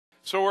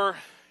So we're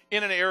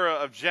in an era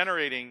of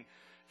generating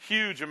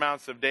huge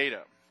amounts of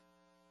data.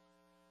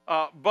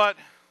 But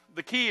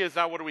the key is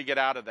now, what do we get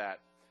out of that?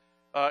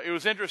 It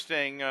was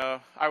interesting.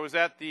 I was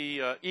at the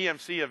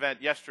EMC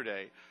event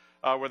yesterday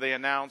where they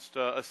announced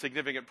a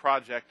significant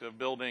project of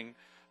building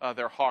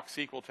their Hawk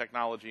SQL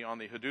technology on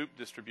the Hadoop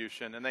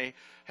distribution. And they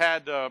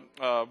had,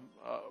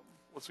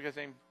 what's the guy's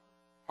name?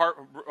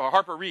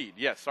 Harper Reed,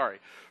 yes, sorry,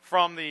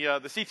 from the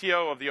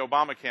CTO of the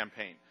Obama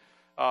campaign,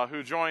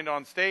 who joined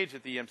on stage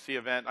at the EMC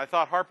event. I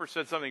thought Harper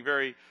said something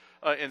very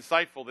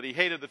insightful, that he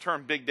hated the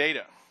term big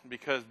data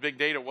because big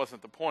data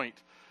wasn't the point.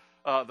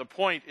 The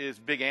point is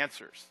big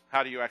answers.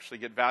 How do you actually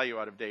get value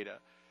out of data?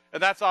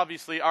 And that's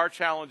obviously our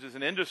challenge as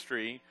an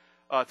industry,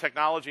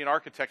 technology and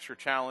architecture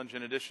challenge,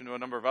 in addition to a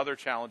number of other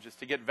challenges,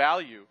 to get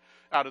value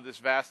out of this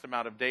vast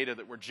amount of data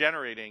that we're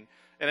generating,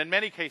 and in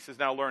many cases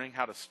now learning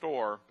how to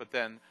store, but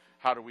then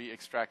how do we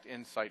extract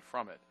insight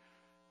from it?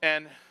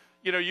 And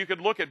you know, you could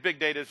look at big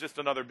data as just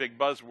another big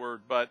buzzword,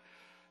 but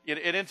at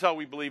Intel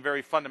we believe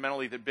very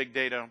fundamentally that big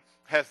data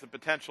has the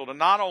potential to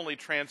not only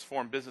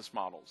transform business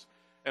models,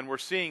 and we're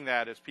seeing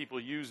that as people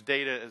use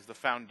data as the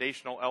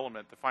foundational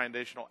element, the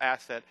foundational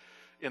asset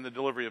in the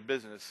delivery of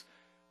business,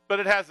 but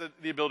it has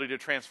the ability to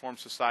transform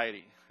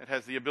society. It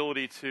has the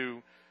ability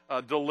to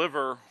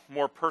deliver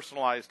more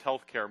personalized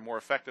healthcare, more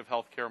effective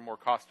healthcare, more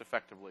cost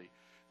effectively.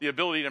 The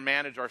ability to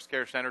manage our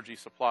scarce energy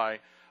supply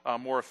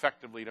more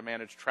effectively, to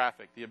manage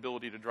traffic, the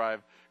ability to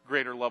drive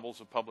greater levels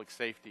of public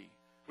safety.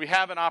 We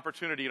have an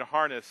opportunity to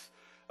harness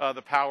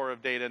the power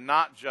of data,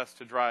 not just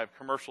to drive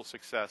commercial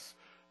success,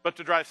 but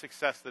to drive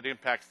success that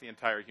impacts the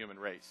entire human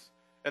race.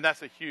 And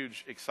that's a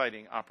huge,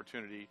 exciting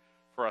opportunity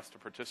for us to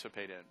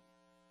participate in.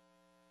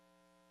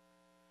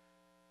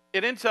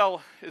 At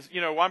Intel,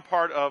 I'm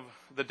part of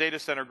the data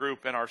center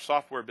group in our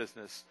software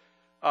business.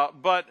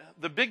 But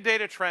the big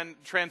data trend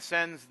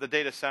transcends the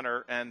data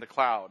center and the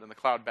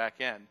cloud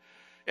back end.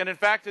 And in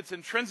fact, it's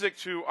intrinsic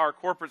to our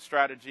corporate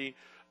strategy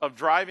of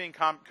driving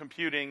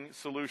computing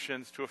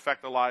solutions to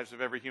affect the lives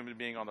of every human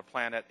being on the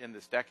planet in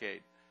this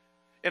decade.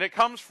 And it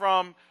comes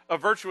from a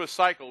virtuous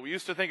cycle. We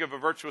used to think of a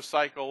virtuous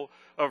cycle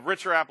of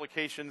richer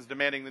applications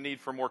demanding the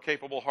need for more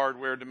capable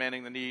hardware,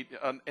 demanding the need,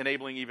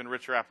 enabling even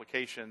richer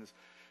applications.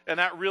 And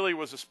that really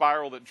was a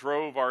spiral that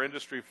drove our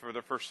industry for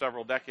the first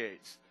several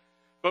decades.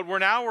 But we're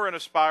in a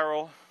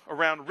spiral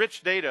around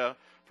rich data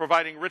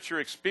providing richer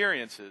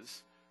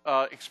experiences,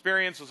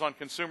 experiences on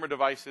consumer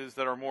devices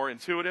that are more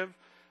intuitive,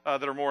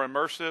 that are more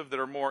immersive, that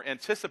are more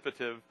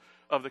anticipative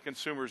of the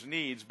consumer's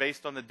needs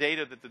based on the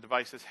data that the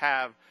devices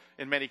have,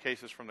 in many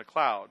cases from the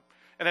cloud.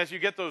 And as you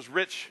get those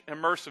rich,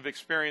 immersive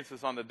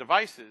experiences on the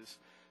devices,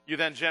 you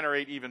then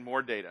generate even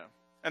more data.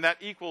 And that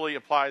equally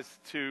applies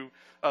to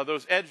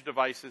those edge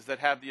devices that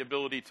have the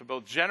ability to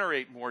both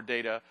generate more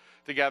data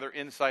to gather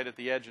insight at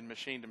the edge and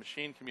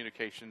machine-to-machine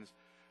communications,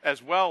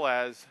 as well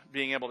as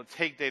being able to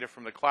take data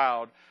from the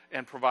cloud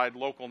and provide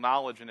local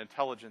knowledge and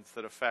intelligence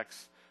that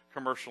affects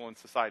commercial and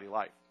society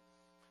life.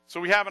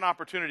 So we have an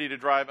opportunity to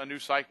drive a new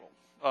cycle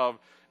of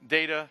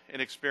data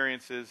and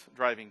experiences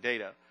driving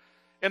data.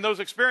 And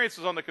those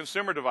experiences on the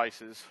consumer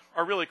devices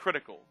are really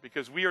critical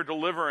because we are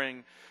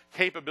delivering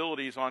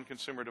capabilities on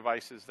consumer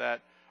devices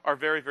that are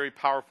very, very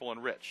powerful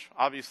and rich,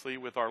 obviously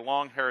with our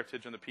long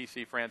heritage in the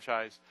PC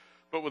franchise,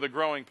 but with a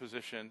growing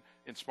position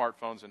in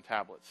smartphones and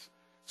tablets.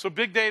 So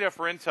big data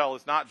for Intel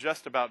is not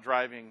just about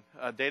driving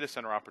a data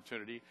center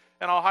opportunity,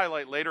 and I'll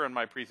highlight later in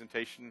my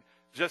presentation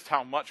just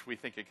how much we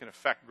think it can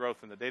affect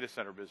growth in the data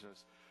center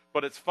business.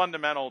 But it's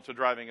fundamental to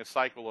driving a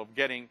cycle of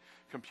getting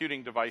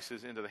computing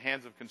devices into the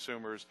hands of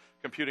consumers,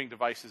 computing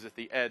devices at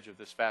the edge of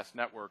this vast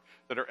network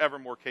that are ever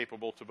more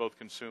capable to both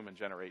consume and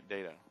generate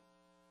data.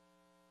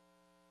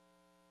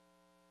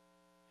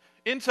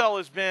 Intel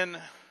has been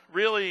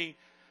really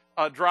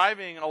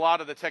driving a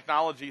lot of the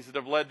technologies that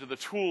have led to the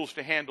tools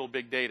to handle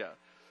big data.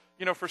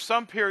 You know, for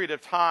some period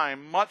of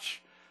time,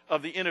 much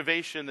of the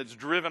innovation that's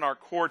driven our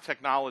core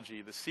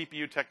technology, the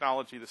CPU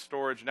technology, the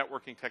storage,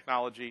 networking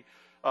technology,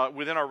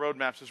 within our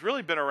roadmaps has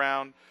really been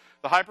around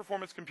the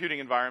high-performance computing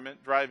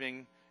environment,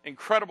 driving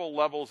incredible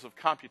levels of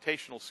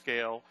computational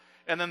scale,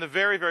 and then the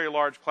very, very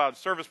large cloud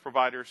service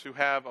providers who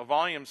have a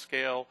volume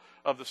scale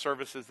of the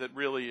services that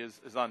really is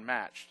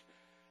unmatched.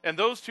 And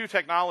those two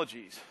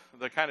technologies,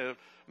 the kind of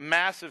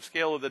massive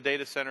scale of the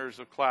data centers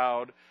of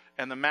cloud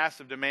and the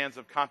massive demands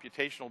of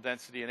computational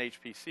density and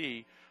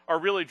HPC, are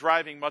really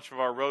driving much of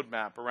our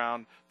roadmap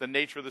around the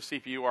nature of the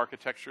CPU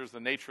architectures, the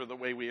nature of the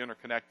way we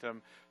interconnect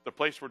them, the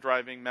place we're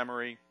driving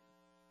memory.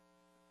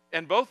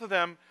 And both of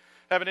them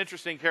have an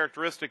interesting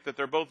characteristic that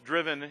they're both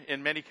driven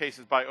in many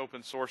cases by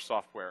open source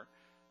software.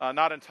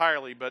 Not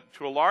entirely, but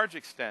to a large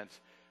extent,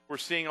 we're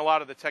seeing a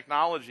lot of the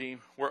technology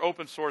where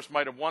open source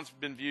might have once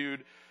been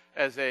viewed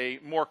as a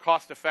more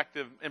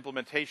cost-effective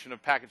implementation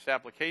of packaged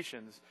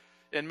applications.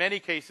 In many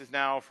cases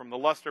now, from the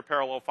Lustre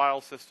parallel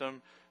file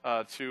system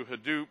to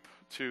Hadoop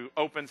to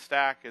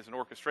OpenStack as an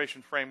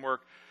orchestration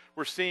framework,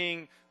 we're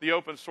seeing the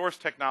open source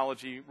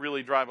technology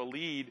really drive a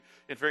lead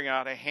in figuring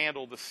out how to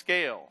handle the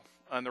scale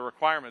and the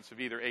requirements of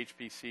either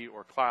HPC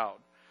or cloud.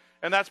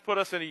 And that's put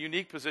us in a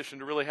unique position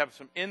to really have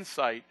some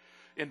insight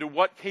into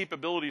what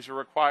capabilities are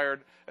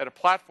required at a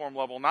platform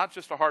level, not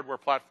just a hardware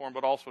platform,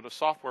 but also at a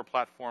software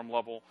platform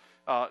level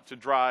to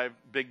drive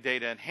big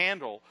data and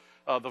handle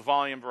the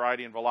volume,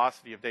 variety, and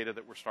velocity of data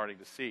that we're starting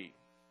to see.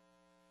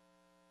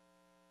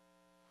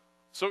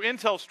 So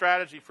Intel's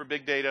strategy for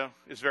big data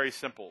is very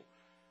simple.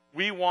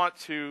 We want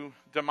to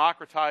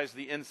democratize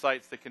the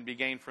insights that can be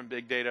gained from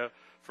big data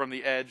from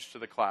the edge to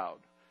the cloud.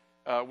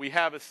 We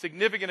have a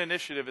significant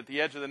initiative at the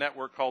edge of the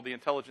network called the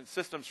Intelligent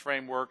Systems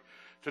Framework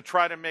to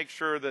try to make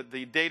sure that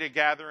the data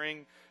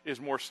gathering is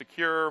more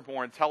secure,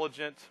 more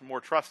intelligent, more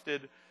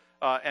trusted,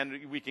 and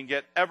we can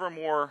get ever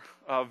more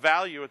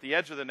value at the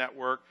edge of the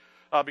network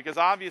because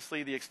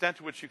obviously the extent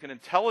to which you can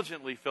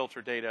intelligently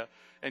filter data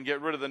and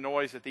get rid of the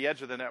noise at the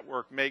edge of the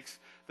network makes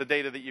the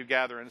data that you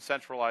gather and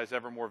centralize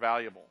ever more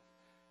valuable.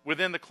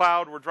 Within the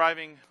cloud, we're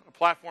driving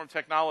platform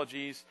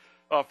technologies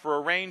for a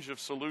range of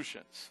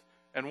solutions.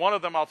 And one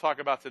of them I'll talk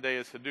about today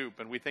is Hadoop.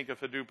 And we think of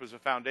Hadoop as a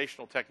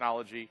foundational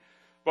technology,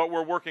 but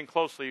we're working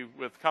closely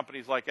with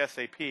companies like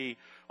SAP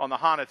on the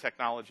HANA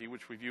technology,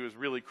 which we view as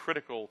really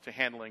critical to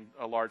handling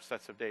large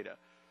sets of data.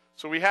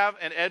 So we have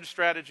an edge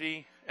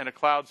strategy and a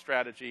cloud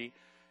strategy.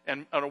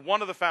 And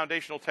one of the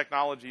foundational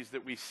technologies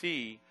that we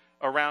see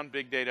around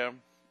big data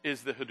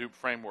is the Hadoop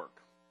framework.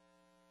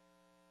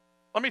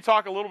 Let me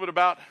talk a little bit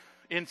about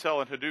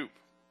Intel and Hadoop.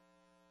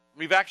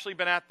 We've actually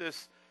been at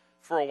this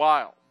for a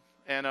while.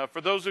 And for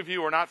those of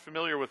you who are not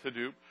familiar with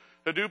Hadoop,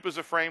 Hadoop is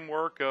a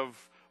framework of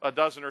a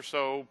dozen or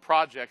so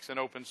projects in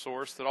open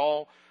source that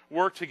all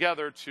work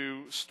together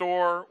to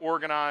store,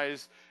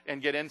 organize,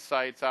 and get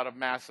insights out of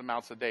mass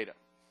amounts of data.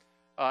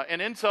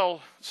 And Intel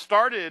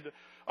started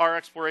our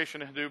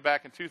exploration in Hadoop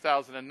back in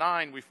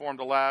 2009. We formed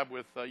a lab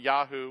with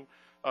Yahoo,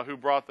 who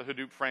brought the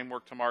Hadoop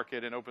framework to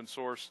market in open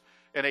source,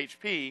 and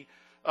HP,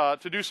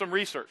 to do some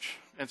research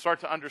and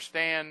start to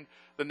understand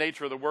the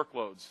nature of the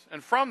workloads.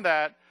 And from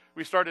that,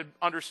 we started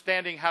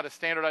understanding how to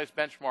standardize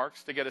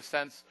benchmarks to get a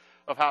sense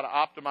of how to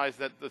optimize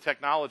the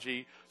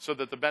technology so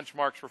that the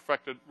benchmarks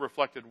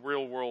reflected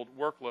real-world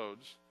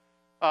workloads.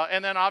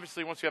 And then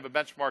obviously, once you have a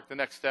benchmark, the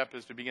next step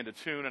is to begin to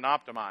tune and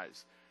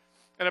optimize.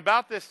 And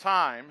about this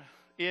time,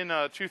 in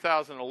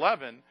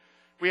 2011,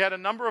 we had a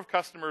number of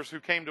customers who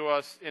came to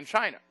us in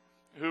China,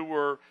 who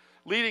were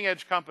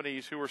leading-edge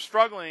companies who were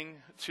struggling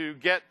to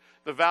get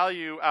the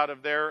value out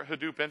of their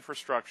Hadoop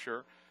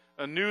infrastructure,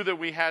 knew that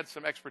we had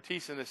some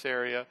expertise in this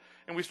area,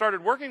 and we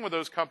started working with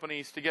those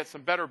companies to get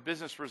some better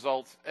business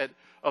results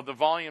of the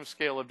volume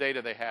scale of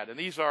data they had. And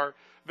these are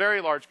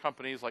very large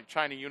companies like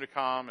China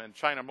Unicom and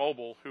China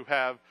Mobile who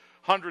have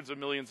hundreds of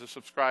millions of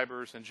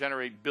subscribers and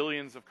generate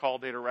billions of call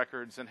data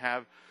records and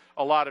have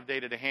a lot of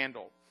data to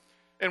handle.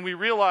 And we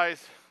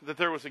realized that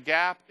there was a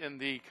gap in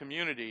the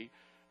community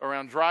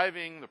around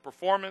driving the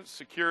performance,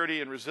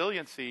 security, and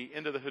resiliency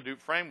into the Hadoop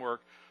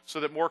framework so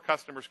that more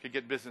customers could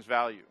get business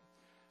value.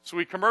 So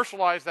we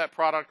commercialized that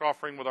product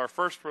offering with our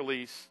first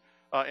release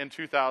in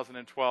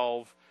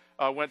 2012,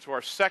 went to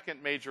our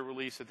second major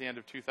release at the end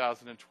of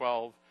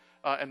 2012,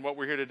 and what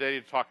we're here today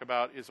to talk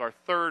about is our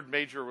third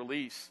major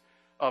release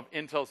of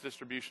Intel's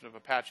distribution of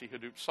Apache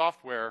Hadoop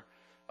software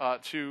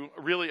to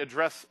really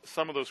address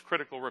some of those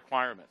critical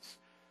requirements.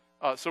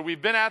 So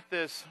we've been at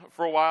this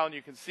for a while, and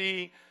you can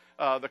see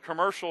the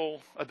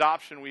commercial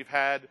adoption we've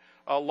had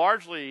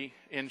largely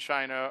in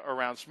China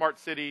around smart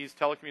cities,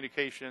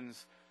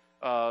 telecommunications,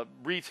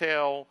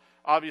 retail,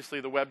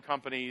 obviously the web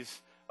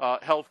companies,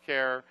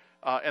 healthcare,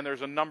 and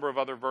there's a number of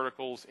other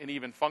verticals and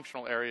even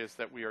functional areas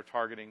that we are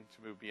targeting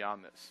to move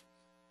beyond this.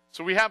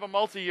 So we have a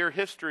multi-year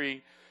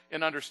history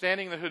in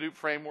understanding the Hadoop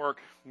framework,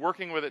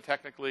 working with it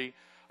technically,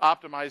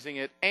 optimizing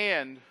it,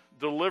 and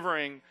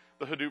delivering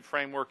the Hadoop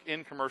framework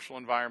in commercial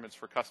environments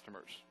for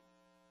customers.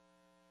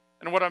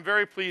 And what I'm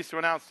very pleased to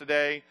announce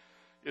today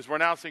is we're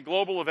announcing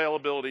global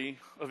availability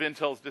of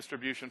Intel's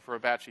distribution for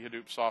Apache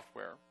Hadoop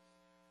software.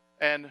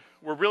 And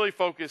we're really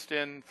focused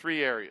in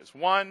three areas.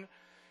 One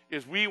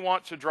is we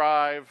want to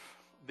drive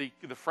the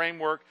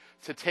framework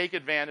to take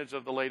advantage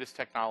of the latest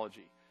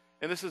technology.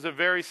 And this is a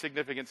very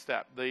significant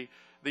step. The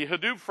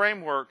Hadoop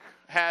framework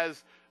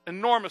has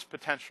enormous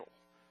potential.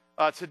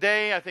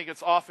 Today, I think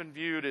it's often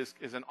viewed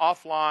as an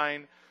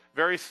offline,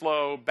 very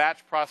slow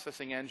batch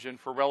processing engine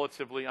for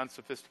relatively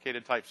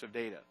unsophisticated types of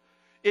data.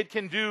 It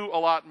can do a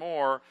lot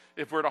more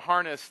if we're to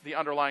harness the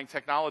underlying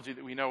technology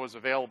that we know is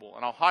available.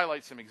 And I'll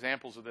highlight some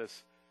examples of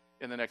this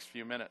in the next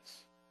few minutes.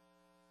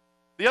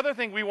 The other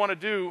thing we want to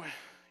do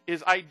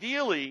is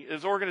ideally,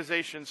 as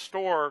organizations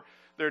store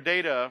their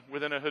data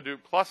within a Hadoop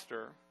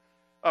cluster,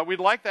 we'd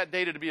like that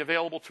data to be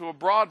available to a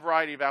broad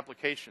variety of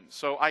applications.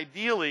 So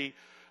ideally,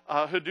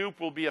 Hadoop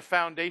will be a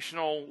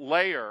foundational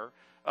layer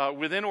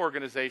within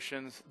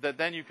organizations that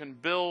then you can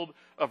build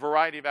a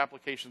variety of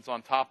applications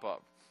on top of.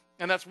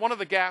 And that's one of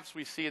the gaps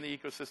we see in the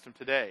ecosystem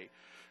today.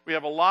 We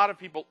have a lot of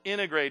people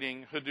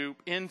integrating Hadoop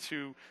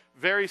into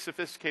very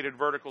sophisticated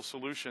vertical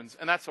solutions,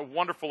 and that's a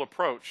wonderful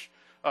approach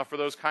for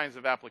those kinds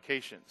of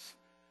applications.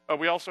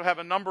 We also have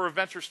a number of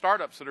venture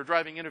startups that are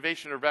driving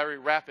innovation at a very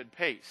rapid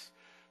pace.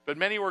 But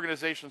many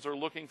organizations are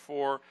looking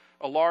for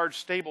a large,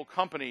 stable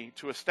company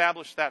to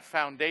establish that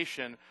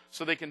foundation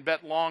so they can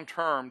bet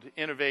long-term to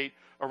innovate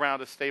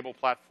around a stable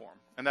platform.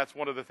 And that's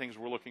one of the things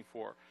we're looking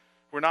for.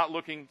 We're not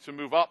looking to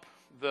move up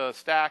the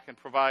stack and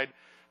provide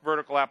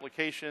vertical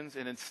applications,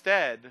 and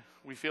instead,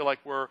 we feel like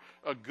we're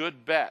a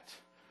good bet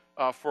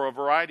for a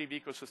variety of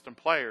ecosystem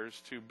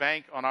players to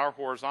bank on our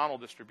horizontal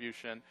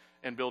distribution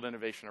and build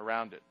innovation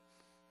around it.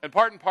 And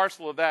part and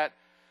parcel of that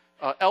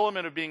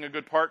element of being a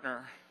good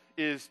partner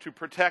is to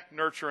protect,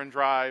 nurture, and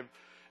drive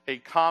a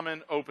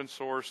common open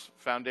source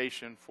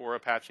foundation for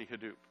Apache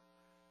Hadoop.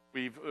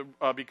 We've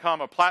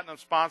become a platinum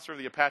sponsor of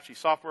the Apache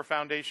Software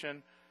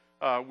Foundation.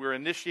 We're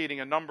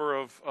initiating a number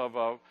of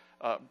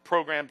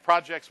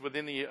projects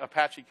within the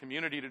Apache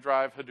community to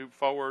drive Hadoop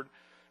forward.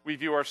 We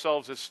view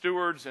ourselves as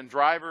stewards and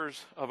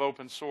drivers of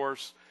open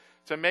source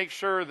to make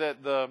sure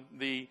that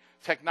the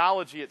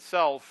technology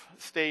itself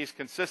stays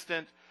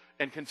consistent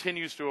and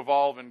continues to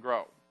evolve and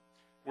grow.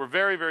 We're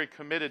very, very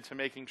committed to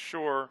making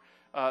sure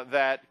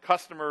that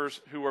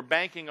customers who are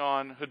banking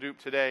on Hadoop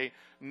today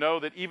know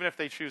that even if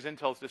they choose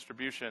Intel's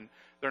distribution,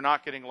 they're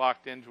not getting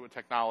locked into a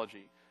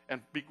technology.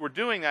 And we're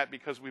doing that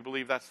because we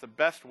believe that's the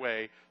best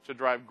way to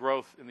drive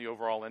growth in the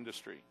overall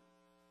industry.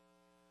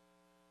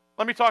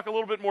 Let me talk a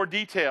little bit more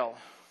detail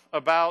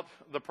about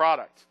the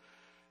product.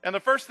 And the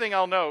first thing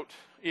I'll note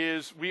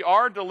is we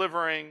are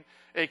delivering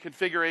a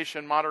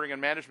configuration monitoring and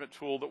management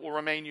tool that will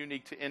remain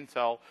unique to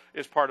Intel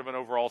as part of an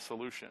overall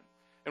solution.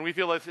 And we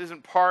feel this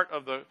isn't part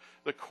of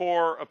the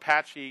core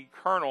Apache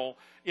kernel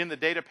in the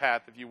data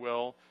path, if you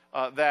will,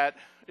 that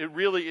it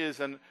really is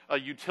a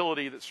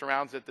utility that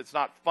surrounds it that's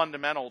not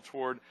fundamental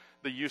toward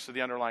the use of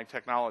the underlying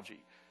technology.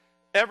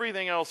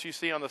 Everything else you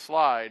see on the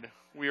slide,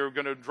 we are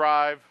going to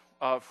drive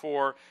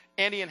for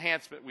any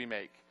enhancement we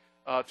make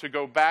to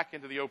go back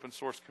into the open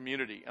source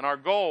community. And our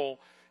goal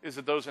is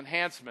that those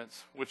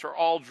enhancements, which are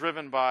all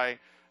driven by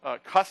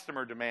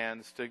customer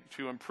demands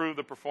to improve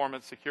the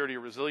performance, security,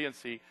 or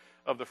resiliency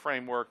of the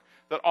framework,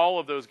 that all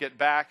of those get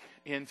back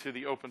into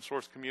the open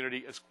source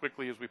community as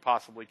quickly as we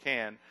possibly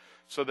can,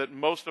 so that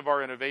most of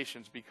our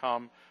innovations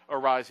become a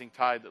rising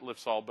tide that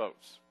lifts all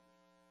boats.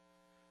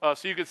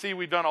 So you can see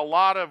we've done a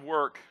lot of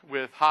work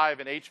with Hive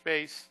and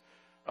HBase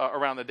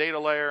around the data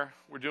layer.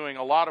 We're doing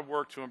a lot of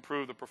work to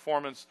improve the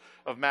performance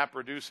of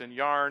MapReduce and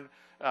Yarn,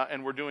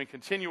 and we're doing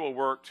continual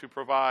work to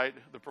provide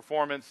the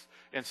performance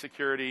and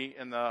security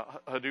in the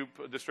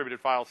Hadoop distributed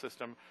file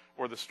system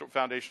or the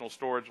foundational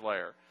storage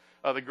layer.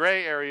 The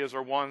gray areas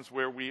are ones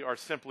where we are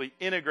simply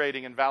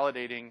integrating and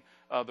validating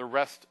the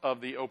rest of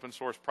the open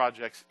source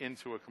projects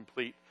into a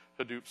complete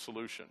Hadoop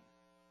solution.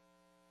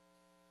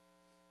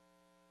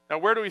 Now,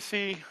 where do we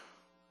see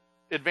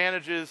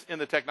advantages in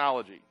the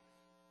technology?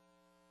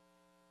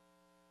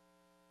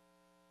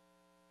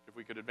 If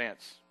we could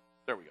advance.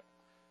 There we go.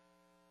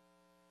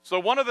 So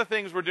one of the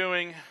things we're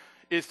doing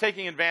is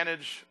taking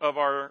advantage of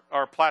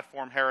our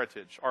platform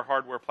heritage, our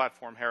hardware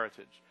platform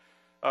heritage.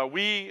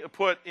 We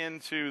put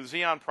into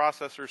Xeon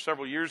processors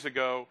several years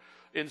ago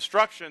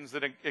instructions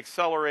that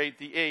accelerate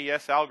the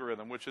AES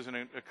algorithm, which is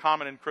a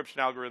common encryption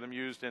algorithm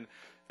used in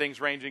things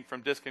ranging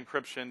from disk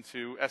encryption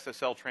to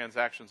SSL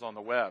transactions on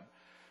the web.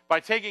 By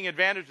taking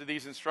advantage of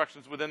these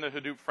instructions within the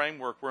Hadoop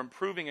framework, we're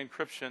improving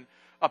encryption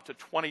up to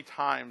 20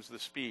 times the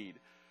speed.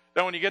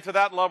 Now, when you get to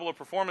that level of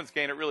performance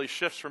gain, it really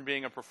shifts from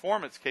being a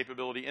performance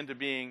capability into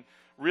being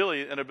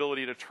really an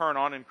ability to turn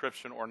on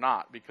encryption or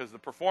not, because the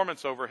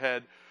performance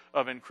overhead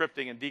of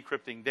encrypting and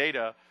decrypting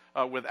data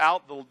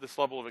without this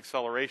level of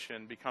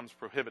acceleration becomes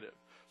prohibitive.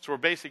 So we're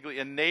basically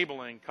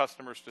enabling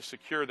customers to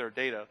secure their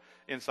data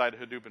inside a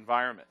Hadoop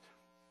environment.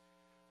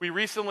 We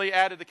recently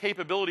added the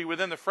capability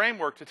within the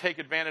framework to take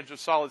advantage of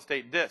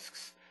solid-state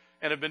disks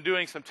and have been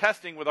doing some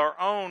testing with our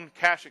own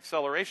cache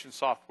acceleration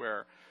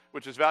software,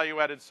 which is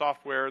value-added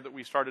software that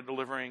we started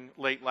delivering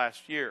late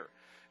last year.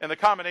 And the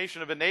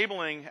combination of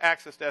enabling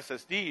access to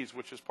SSDs,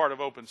 which is part of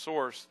open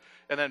source,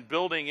 and then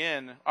building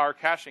in our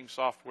caching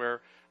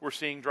software, we're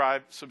seeing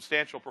drive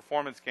substantial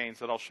performance gains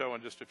that I'll show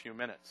in just a few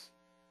minutes.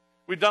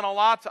 We've done a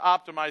lot to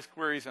optimize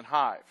queries in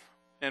Hive.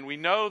 And we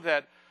know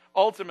that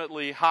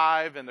ultimately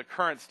Hive and the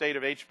current state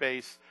of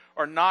HBase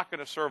are not going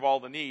to serve all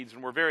the needs.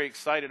 And we're very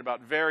excited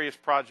about various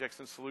projects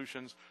and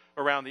solutions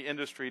around the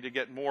industry to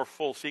get more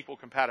full SQL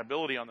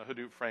compatibility on the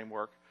Hadoop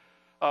framework.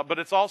 But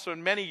it's also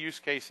in many use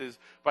cases,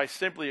 by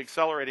simply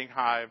accelerating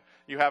Hive,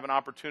 you have an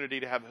opportunity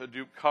to have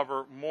Hadoop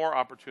cover more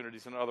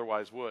opportunities than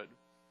otherwise would.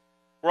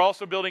 We're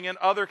also building in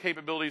other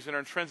capabilities that are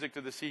intrinsic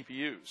to the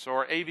CPU. So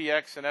our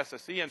AVX and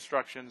SSE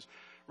instructions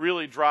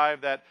really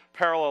drive that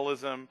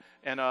parallelism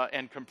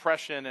and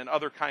compression and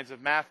other kinds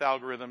of math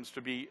algorithms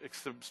to be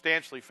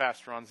substantially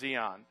faster on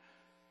Xeon.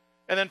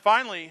 And then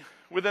finally,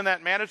 within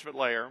that management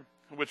layer,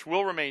 which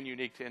will remain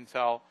unique to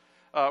Intel,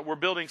 we're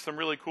building some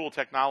really cool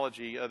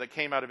technology that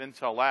came out of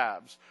Intel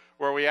Labs,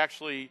 where we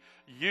actually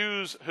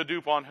use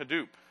Hadoop on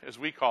Hadoop, as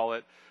we call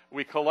it.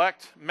 We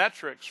collect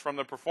metrics from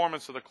the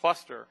performance of the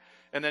cluster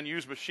and then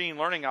use machine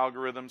learning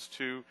algorithms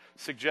to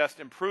suggest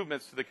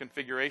improvements to the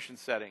configuration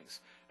settings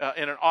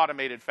in an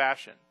automated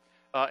fashion.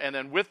 And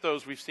then with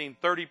those, we've seen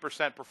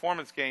 30%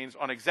 performance gains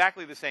on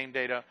exactly the same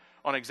data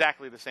on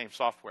exactly the same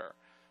software.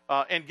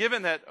 And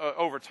given that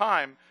over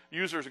time,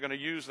 users are going to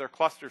use their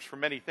clusters for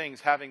many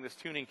things, having this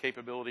tuning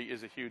capability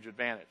is a huge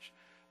advantage.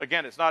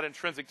 Again, it's not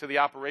intrinsic to the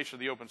operation of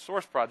the open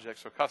source project,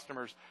 so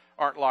customers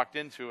aren't locked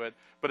into it,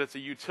 but it's a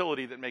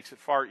utility that makes it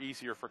far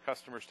easier for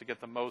customers to get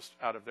the most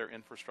out of their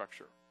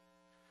infrastructure.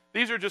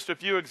 These are just a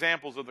few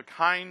examples of the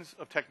kinds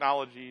of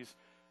technologies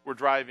we're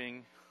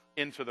driving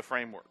into the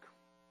framework.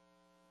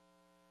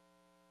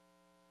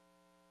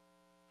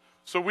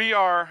 So we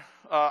are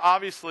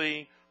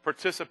obviously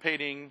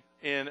participating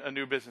in a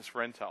new business for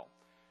Intel.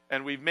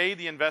 And we've made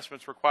the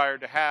investments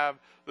required to have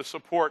the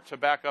support to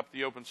back up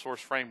the open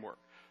source framework.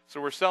 So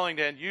we're selling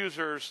to end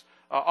users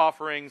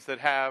offerings that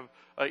have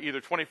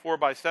either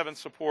 24/7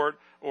 support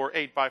or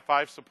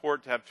 8x5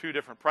 support to have 2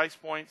 different price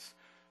points.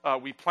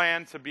 We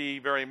plan to be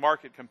very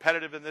market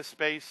competitive in this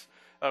space.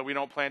 We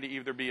don't plan to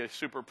either be a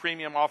super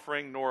premium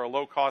offering nor a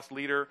low-cost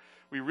leader.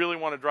 We really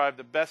want to drive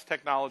the best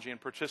technology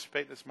and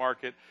participate in this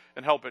market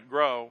and help it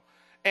grow.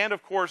 And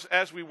of course,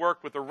 as we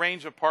work with a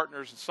range of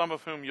partners, some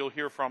of whom you'll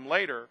hear from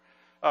later,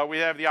 we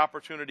have the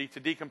opportunity to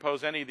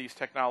decompose any of these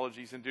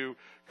technologies and do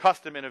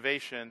custom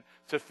innovation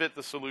to fit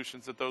the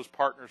solutions that those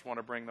partners want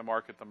to bring to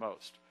market the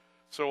most.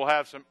 So we'll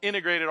have some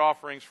integrated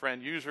offerings for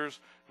end users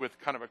with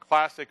kind of a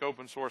classic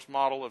open source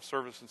model of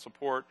service and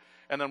support.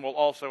 And then we'll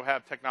also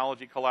have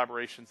technology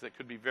collaborations that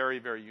could be very,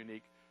 very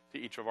unique to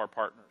each of our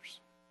partners.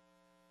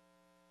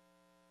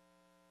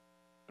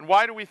 And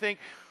why do we think,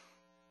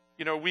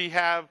 we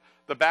have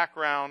the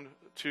background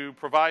to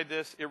provide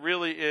this? It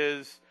really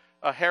is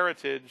a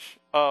heritage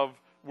of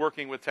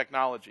working with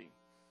technology.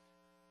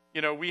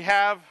 We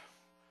have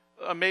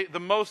the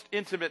most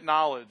intimate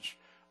knowledge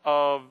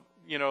of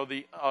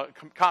the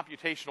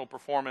computational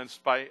performance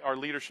by our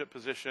leadership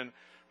position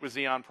with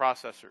Xeon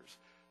processors.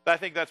 I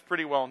think that's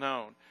pretty well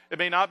known. It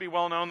may not be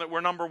well known that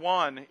we're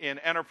 #1 in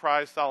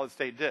enterprise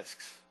solid-state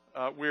disks.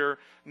 We're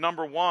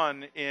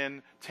 #1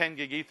 in 10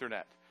 gig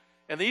Ethernet.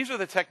 And these are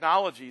the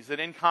technologies that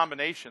in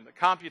combination, the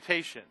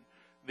computation,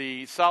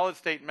 the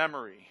solid-state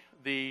memory,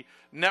 the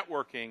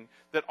networking,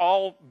 that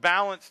all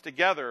balance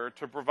together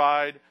to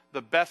provide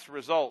the best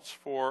results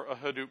for a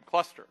Hadoop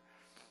cluster.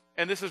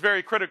 And this is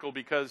very critical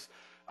because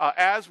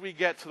as we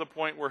get to the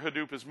point where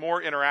Hadoop is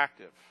more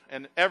interactive,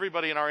 and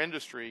everybody in our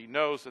industry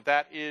knows that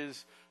that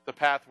is the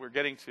path we're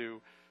getting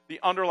to, the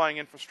underlying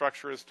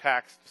infrastructure is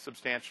taxed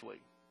substantially.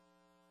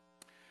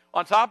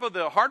 On top of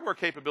the hardware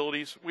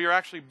capabilities, we are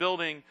actually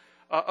building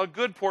a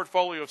good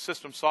portfolio of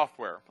system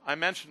software. I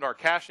mentioned our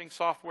caching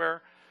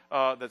software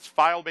that's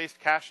file-based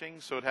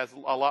caching, so it has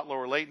a lot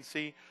lower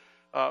latency.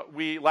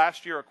 We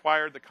last year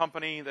acquired the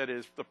company that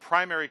is the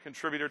primary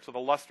contributor to the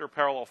Lustre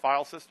parallel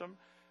file system,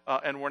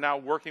 and we're now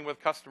working with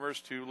customers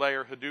to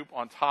layer Hadoop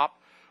on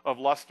top of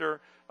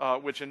Lustre,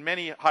 which in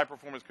many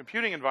high-performance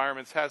computing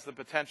environments has the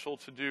potential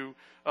to do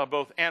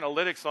both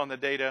analytics on the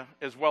data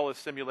as well as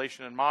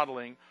simulation and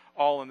modeling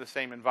all in the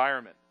same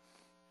environment.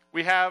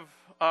 We have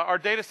our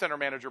Datacenter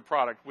Manager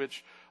product,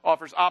 which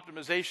offers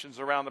optimizations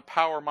around the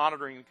power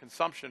monitoring and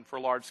consumption for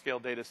large-scale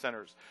data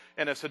centers.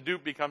 And as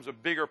Hadoop becomes a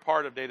bigger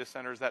part of data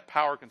centers, that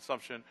power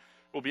consumption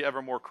will be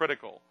ever more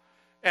critical.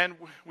 And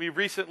we've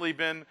recently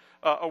been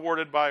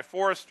awarded by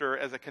Forrester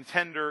as a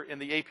contender in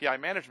the API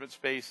management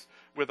space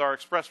with our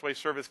Expressway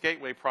Service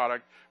Gateway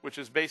product, which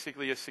is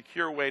basically a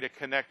secure way to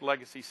connect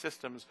legacy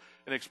systems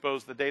and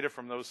expose the data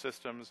from those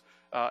systems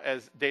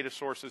as data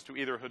sources to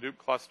either Hadoop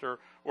cluster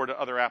or to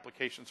other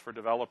applications for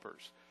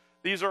developers.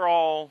 These are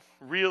all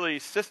really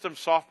system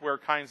software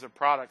kinds of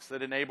products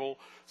that enable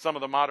some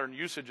of the modern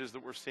usages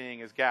that we're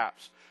seeing as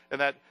gaps. And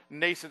that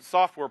nascent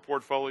software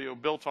portfolio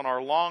built on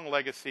our long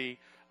legacy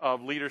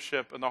of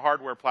leadership in the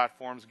hardware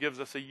platforms gives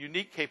us a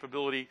unique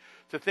capability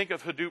to think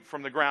of Hadoop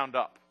from the ground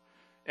up.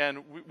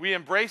 And we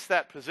embrace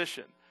that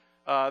position,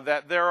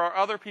 that there are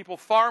other people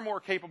far more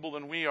capable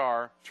than we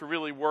are to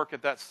really work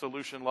at that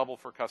solution level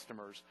for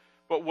customers.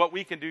 But what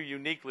we can do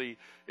uniquely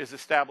is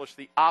establish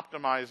the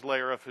optimized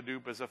layer of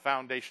Hadoop as a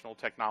foundational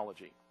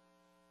technology.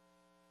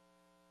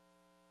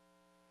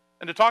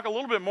 And to talk a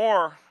little bit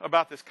more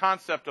about this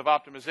concept of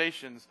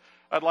optimizations,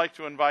 I'd like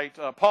to invite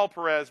Paul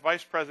Perez,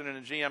 Vice President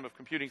and GM of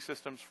Computing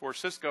Systems for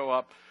Cisco,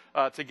 up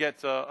to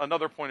get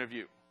another point of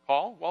view.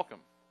 Paul, welcome.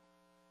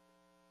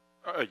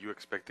 Are you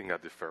expecting a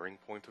differing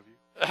point of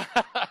view?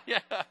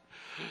 Yeah.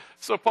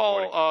 So,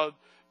 Paul,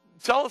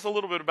 tell us a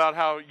little bit about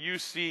how you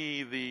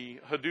see the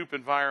Hadoop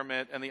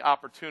environment and the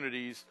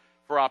opportunities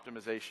for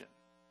optimization.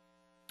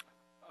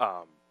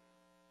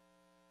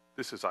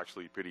 This is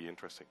actually pretty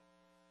interesting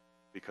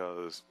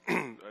because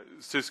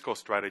Cisco's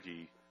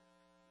strategy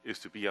is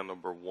to be a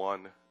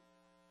 #1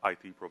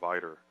 IT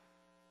provider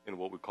in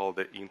what we call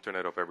the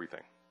Internet of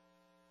Everything.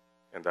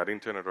 And that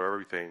Internet of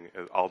Everything,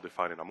 I'll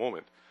define in a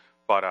moment.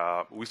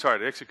 But we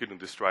started executing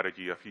this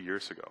strategy a few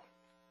years ago.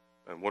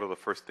 And one of the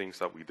first things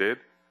that we did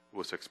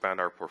was expand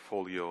our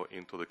portfolio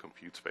into the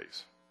compute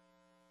space.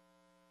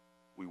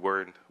 We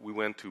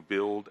went to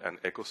build an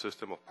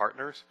ecosystem of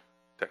partners,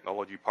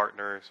 technology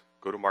partners,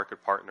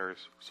 go-to-market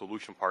partners,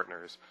 solution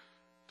partners,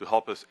 to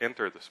help us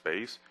enter the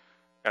space,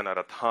 and at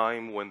a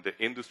time when the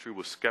industry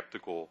was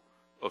skeptical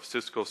of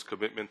Cisco's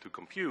commitment to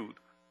compute,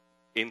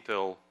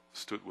 Intel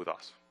stood with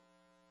us.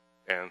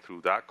 And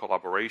through that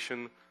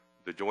collaboration,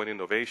 the joint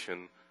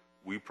innovation,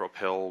 we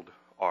propelled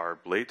our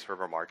blade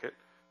server market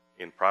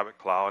in private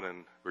cloud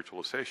and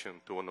virtualization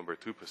to a number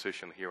 2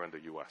 position here in the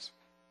US.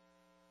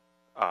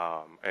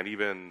 And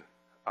even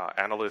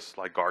analysts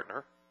like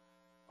Gartner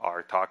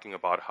are talking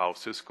about how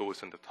Cisco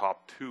is in the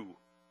top 2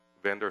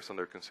 vendors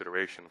under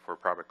consideration for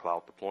private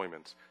cloud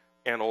deployments,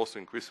 and also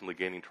increasingly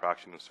gaining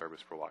traction in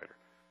service provider.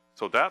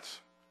 So that's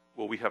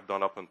what we have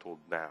done up until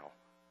now.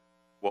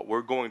 What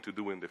we're going to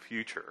do in the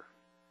future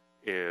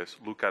is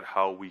look at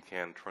how we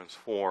can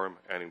transform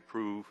and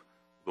improve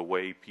the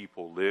way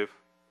people live,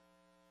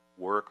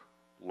 work,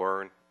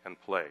 learn, and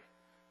play.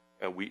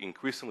 And we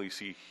increasingly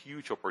see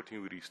huge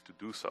opportunities to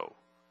do so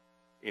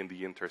in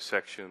the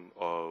intersection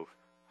of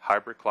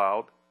hybrid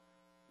cloud,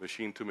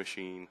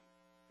 machine-to-machine,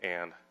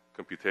 and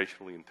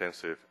computationally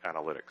intensive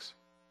analytics.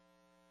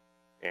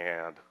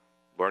 And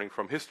learning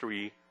from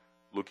history,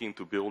 looking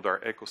to build our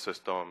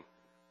ecosystem,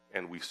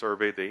 and we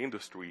surveyed the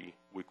industry,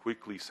 we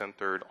quickly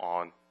centered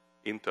on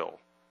Intel,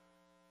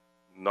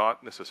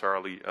 not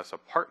necessarily as a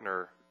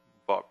partner,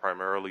 but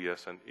primarily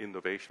as an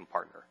innovation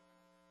partner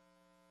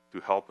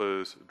to help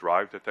us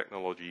drive the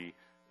technology.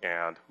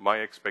 And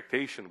my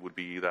expectation would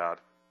be that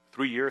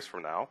 3 years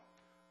from now,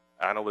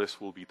 analysts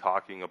will be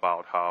talking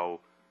about how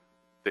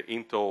the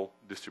Intel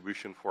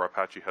distribution for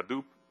Apache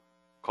Hadoop,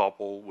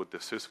 coupled with the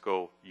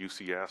Cisco,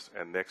 UCS,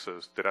 and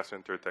Nexus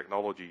Datacenter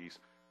technologies,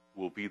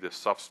 will be the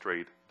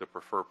substrate, the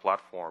preferred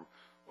platform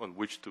on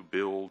which to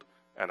build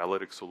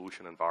analytic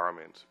solution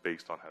environments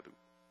based on Hadoop.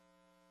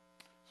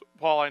 So,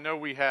 Paul, I know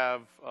we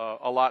have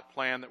a lot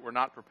planned that we're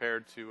not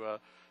prepared to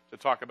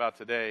talk about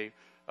today,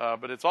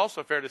 but it's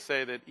also fair to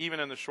say that even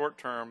in the short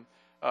term,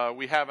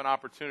 we have an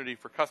opportunity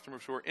for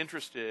customers who are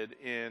interested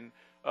in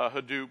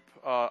Hadoop,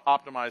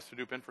 optimized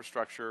Hadoop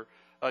infrastructure.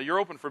 You're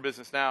open for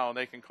business now, and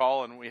they can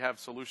call, and we have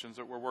solutions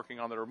that we're working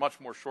on that are much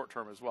more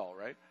short-term as well,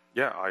 right?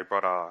 Yeah, I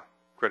brought a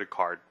credit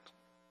card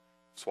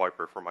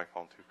swiper for my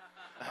phone,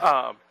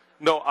 too.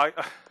 No,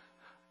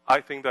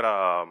 I think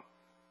that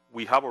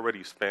we have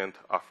already spent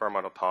a fair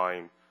amount of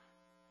time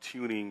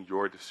tuning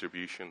your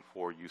distribution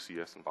for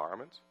UCS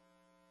environments.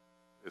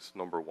 It's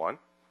number 1.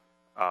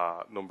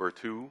 Number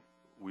 2,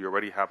 we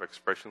already have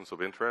expressions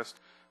of interest.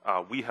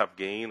 We have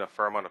gained a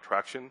fair amount of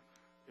traction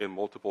in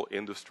multiple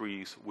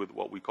industries with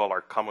what we call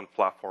our common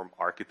platform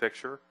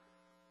architecture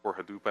for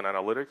Hadoop and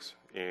analytics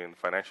in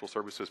financial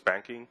services,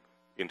 banking,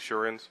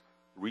 insurance,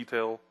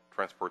 retail,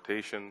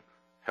 transportation,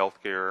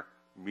 healthcare,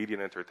 media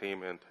and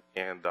entertainment,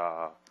 and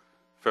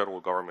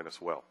federal government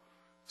as well.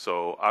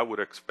 So I would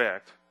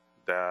expect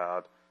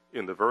that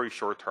in the very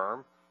short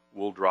term,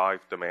 we'll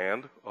drive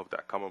demand of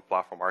that common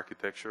platform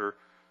architecture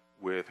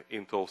with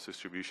Intel's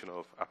distribution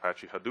of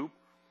Apache Hadoop.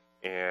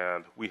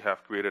 And we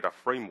have created a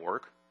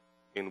framework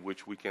in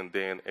which we can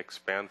then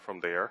expand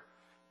from there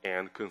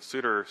and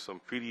consider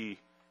some pretty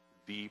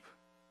deep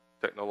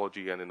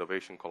technology and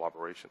innovation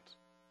collaborations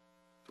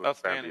to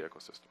expand the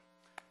ecosystem.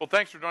 Well,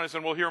 thanks for joining us,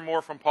 and we'll hear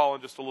more from Paul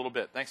in just a little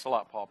bit. Thanks a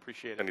lot, Paul.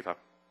 Appreciate it. Anytime.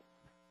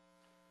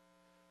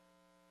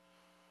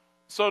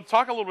 So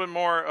talk a little bit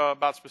more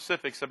about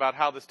specifics about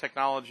how this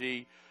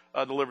technology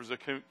delivers a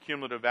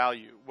cumulative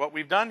value. What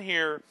we've done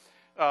here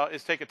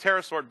is take a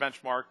TerraSort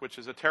benchmark, which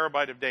is a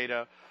terabyte of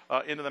data,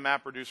 into the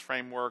MapReduce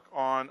framework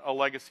on a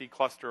legacy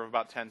cluster of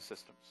about 10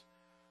 systems.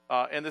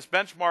 And this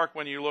benchmark,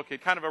 when you look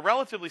at kind of a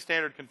relatively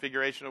standard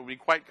configuration, it would be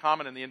quite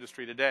common in the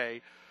industry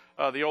today.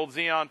 The old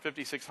Xeon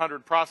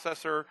 5600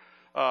 processor,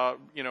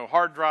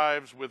 hard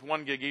drives with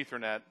 1 gig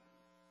Ethernet.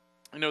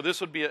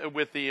 This would be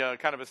with the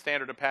kind of a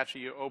standard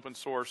Apache open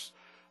source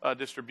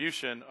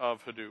distribution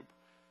of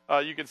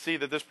Hadoop. You can see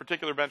that this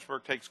particular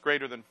benchmark takes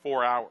greater than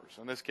 4 hours,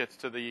 and this gets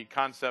to the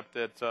concept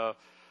that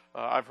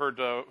I've heard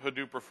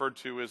Hadoop referred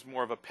to as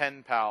more of a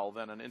pen pal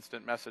than an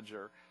instant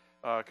messenger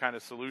kind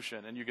of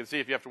solution. And you can see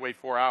if you have to wait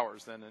 4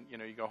 hours, then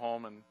you go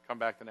home and come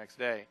back the next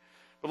day.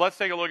 But let's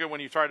take a look at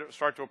when you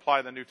start to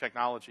apply the new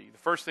technology. The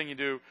first thing you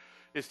do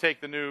is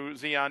take the new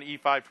Xeon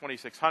E5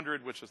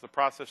 2600, which is the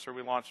processor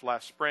we launched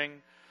last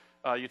spring.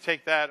 You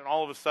take that, and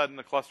all of a sudden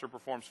the cluster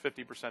performs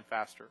 50%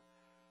 faster.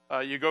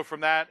 You go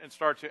from that and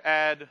start to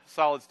add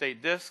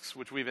solid-state disks,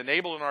 which we've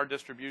enabled in our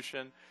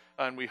distribution,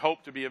 and we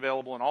hope to be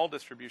available in all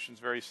distributions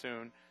very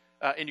soon.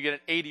 And you get an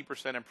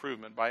 80%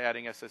 improvement by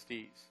adding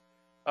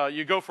SSDs.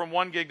 You go from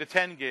 1 gig to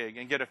 10 gig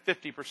and get a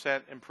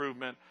 50%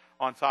 improvement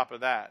on top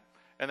of that.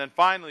 And then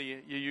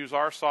finally, you use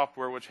our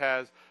software, which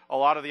has a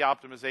lot of the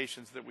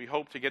optimizations that we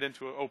hope to get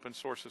into open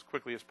source as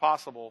quickly as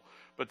possible.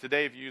 But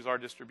today, if you use our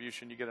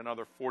distribution, you get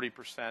another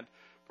 40%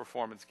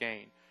 performance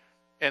gain.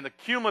 And the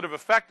cumulative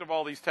effect of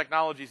all these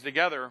technologies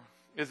together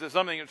is that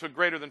something that took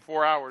greater than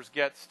 4 hours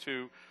gets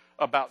to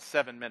about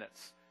 7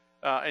 minutes.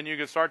 And you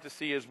can start to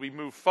see as we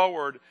move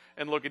forward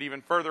and look at even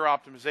further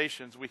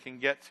optimizations, we can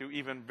get to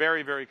even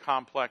very, very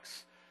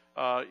complex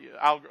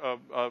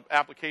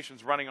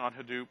applications running on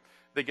Hadoop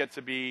that get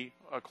to be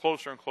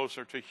closer and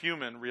closer to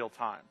human real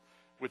time.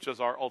 which is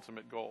our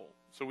ultimate goal.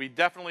 So we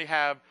definitely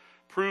have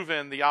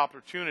proven the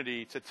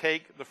opportunity to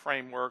take the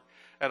framework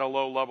at a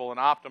low level and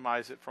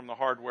optimize it from the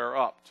hardware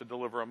up to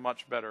deliver a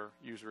much better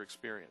user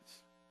experience.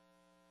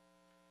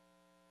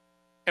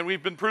 And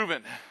we've been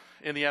proven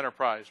in the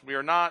enterprise. We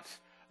are not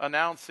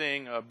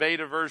announcing a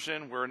beta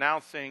version. We're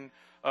announcing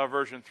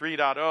version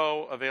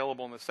 3.0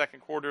 available in the second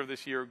quarter of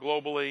this year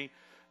globally.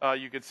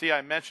 You can see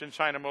I mentioned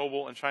China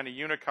Mobile and China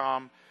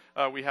Unicom.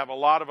 We have a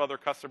lot of other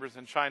customers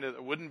in China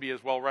that wouldn't be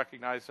as well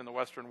recognized in the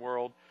Western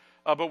world.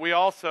 But we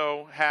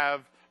also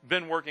have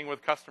been working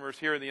with customers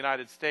here in the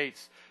United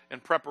States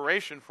in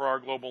preparation for our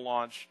global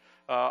launch.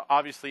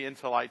 Obviously,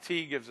 Intel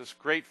IT gives us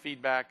great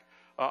feedback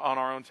on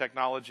our own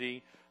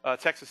technology.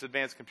 Texas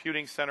Advanced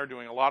Computing Center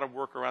doing a lot of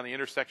work around the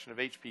intersection of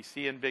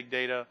HPC and big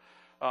data.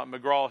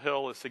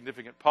 McGraw-Hill, a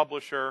significant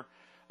publisher.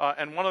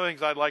 And one of the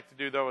things I'd like to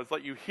do, though, is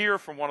let you hear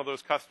from one of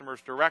those customers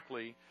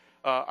directly.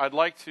 I'd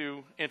like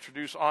to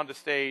introduce onto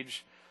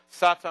stage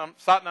Satnam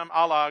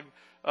Alag,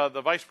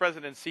 the Vice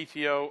President and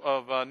CTO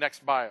of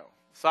NextBio.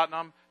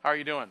 Satnam, how are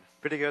you doing?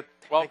 Pretty good.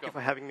 Welcome. Thank you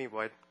for having me,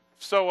 Boyd.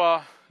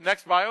 So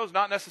NextBio is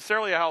not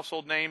necessarily a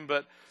household name,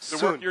 but the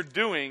work you're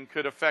doing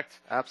could affect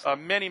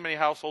many, many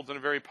households in a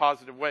very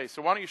positive way.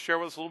 So why don't you share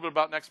with us a little bit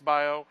about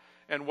NextBio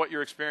and what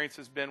your experience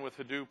has been with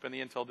Hadoop and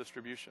the Intel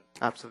distribution?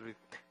 Absolutely.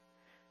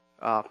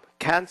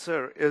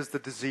 Cancer is the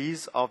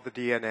disease of the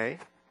DNA,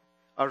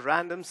 a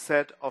random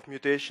set of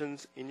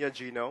mutations in your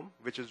genome,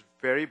 which is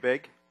very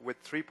big,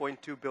 with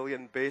 3.2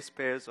 billion base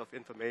pairs of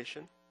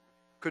information,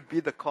 could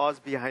be the cause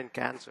behind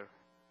cancer.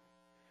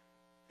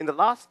 In the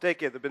last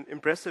decade, there have been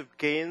impressive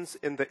gains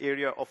in the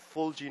area of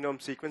full genome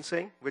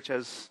sequencing, which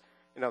has,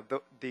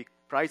 the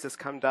price has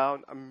come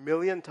down 1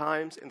 million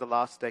times in the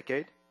last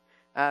decade.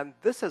 And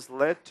this has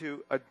led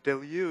to a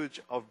deluge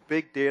of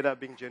big data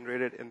being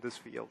generated in this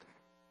field.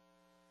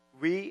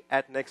 We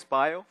at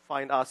NextBio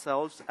find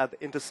ourselves at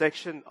the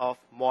intersection of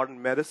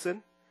modern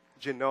medicine,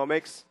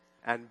 genomics,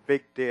 and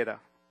big data.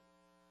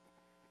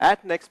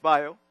 At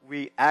NextBio,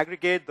 we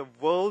aggregate the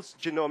world's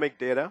genomic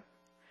data,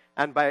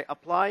 and by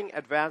applying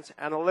advanced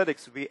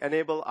analytics, we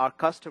enable our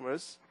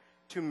customers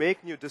to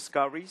make new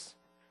discoveries,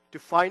 to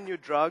find new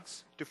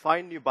drugs, to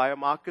find new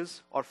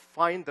biomarkers, or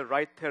find the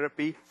right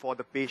therapy for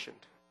the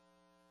patient.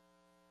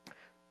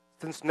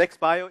 Since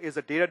NextBio is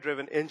a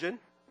data-driven engine,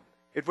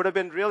 it would have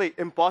been really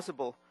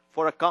impossible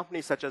for a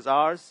company such as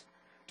ours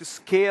to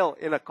scale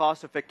in a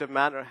cost-effective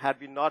manner had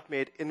we not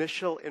made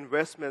initial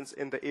investments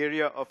in the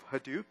area of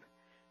Hadoop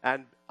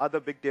and other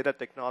big data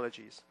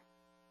technologies.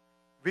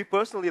 We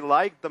personally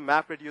like the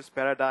MapReduce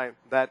paradigm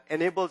that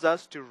enables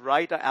us to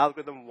write an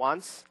algorithm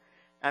once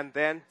and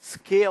then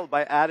scale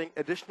by adding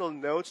additional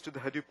nodes to the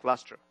Hadoop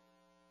cluster.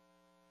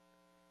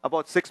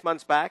 About 6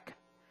 months back,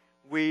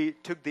 we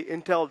took the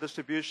Intel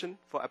distribution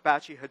for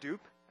Apache Hadoop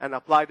and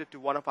applied it to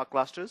one of our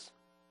clusters.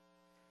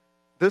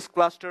 This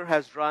cluster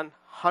has run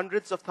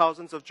hundreds of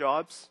thousands of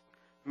jobs,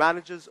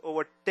 manages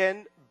over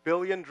 10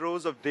 billion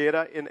rows of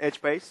data in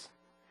HBase,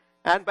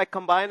 and by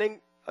combining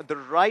the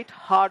right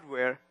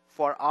hardware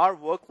for our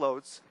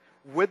workloads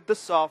with the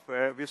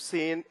software, we've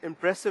seen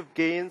impressive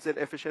gains in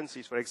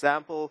efficiencies. For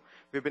example,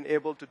 we've been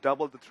able to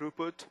double the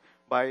throughput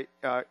by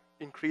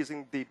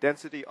increasing the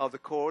density of the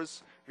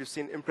cores. We've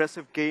seen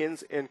impressive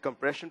gains in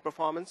compression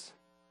performance.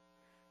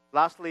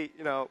 Lastly,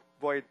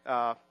 Boyd,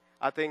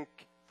 I think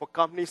for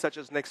companies such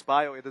as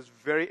NextBio, it is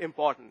very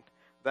important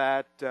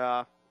that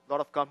a lot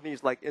of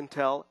companies like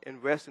Intel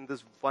invest in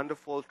this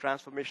wonderful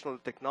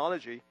transformational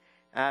technology,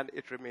 and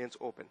it remains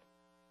open.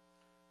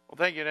 Well,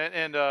 thank you.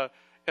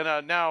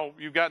 And now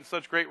you've gotten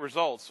such great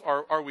results.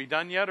 Are we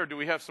done yet, or do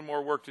we have some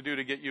more work to do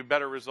to get you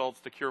better results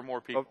to cure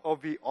more people?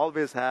 We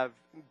always have.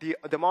 The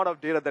amount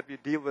of data that we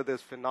deal with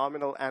is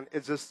phenomenal, and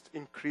it's just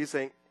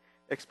increasing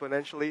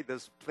exponentially.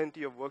 There's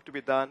plenty of work to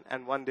be done,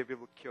 and one day we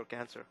will cure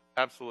cancer.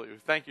 Absolutely.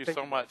 Thank you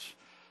so much.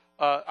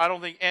 I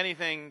don't think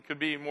anything could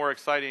be more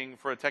exciting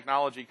for a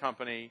technology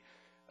company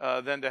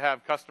than to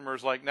have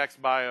customers like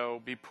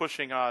NextBio be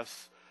pushing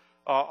us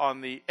on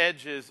the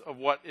edges of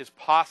what is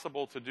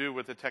possible to do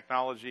with the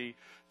technology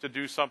to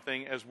do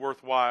something as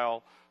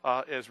worthwhile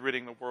as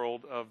ridding the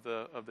world of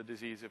the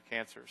disease of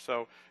cancer.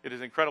 So it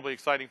is incredibly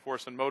exciting for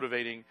us and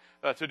motivating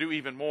to do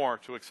even more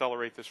to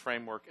accelerate this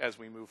framework as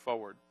we move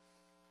forward.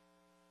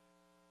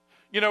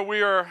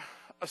 We are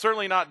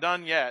certainly not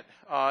done yet,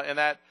 and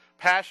that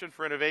passion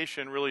for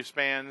innovation really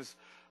spans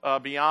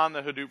beyond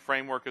the Hadoop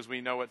framework as we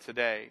know it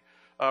today.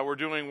 We're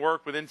doing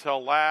work with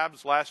Intel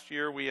Labs. Last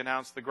year, we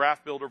announced the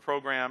Graph Builder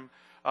program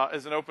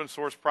as an open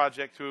source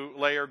project to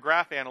layer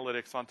graph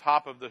analytics on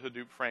top of the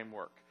Hadoop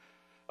framework.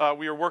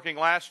 We were working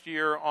last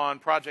year on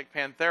Project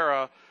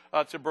Panthera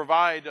to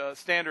provide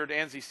standard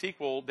ANSI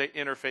SQL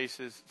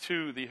interfaces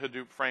to the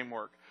Hadoop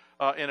framework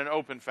in an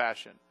open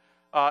fashion.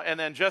 And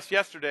then just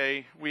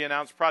yesterday, we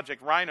announced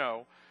Project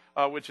Rhino,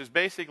 which is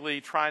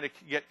basically trying to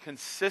get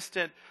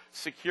consistent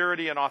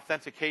security and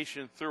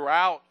authentication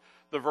throughout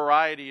the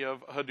variety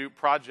of Hadoop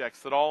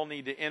projects that all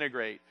need to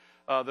integrate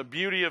The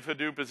beauty of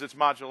Hadoop is its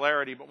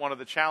modularity, but one of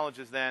the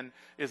challenges then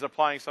is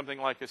applying something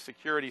like a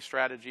security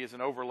strategy as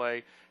an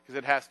overlay, because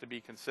it has to be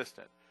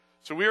consistent.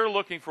 So we are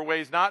looking for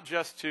ways not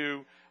just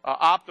to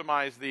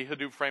optimize the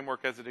Hadoop framework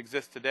as it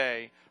exists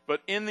today,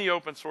 but in the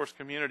open source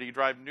community,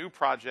 drive new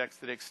projects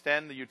that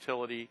extend the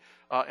utility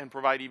and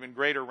provide even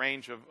greater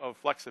range of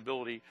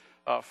flexibility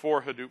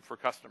for Hadoop for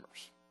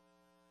customers.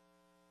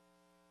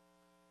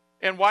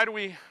 And why do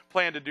we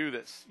plan to do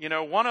this? You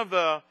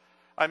know,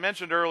 I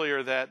mentioned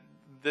earlier that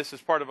this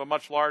is part of a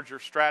much larger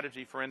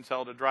strategy for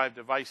Intel to drive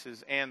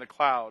devices and the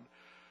cloud.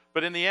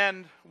 But in the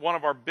end, one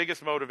of our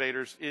biggest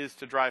motivators is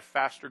to drive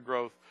faster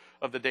growth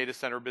of the data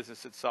center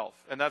business itself.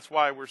 And that's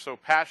why we're so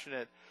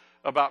passionate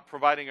about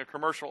providing a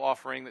commercial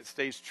offering that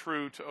stays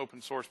true to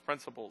open source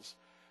principles.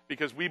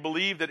 Because we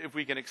believe that if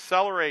we can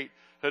accelerate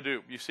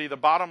Hadoop, you see the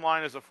bottom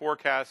line is a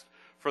forecast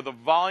for the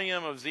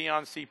volume of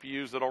Xeon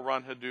CPUs that will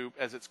run Hadoop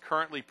as it's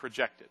currently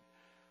projected.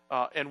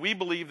 And we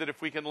believe that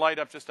if we can light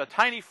up just a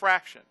tiny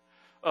fraction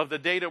of the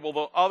data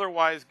will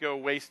otherwise go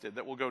wasted,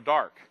 that will go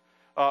dark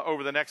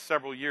over the next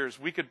several years,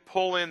 we could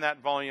pull in that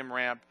volume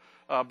ramp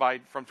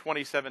from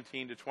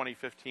 2017 to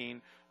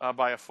 2015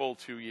 by a full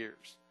 2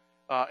 years.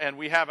 And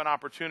we have an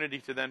opportunity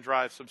to then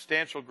drive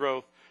substantial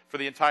growth for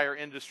the entire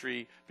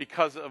industry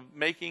because of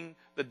making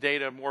the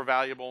data more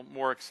valuable,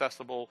 more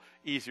accessible,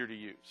 easier to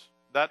use.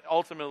 That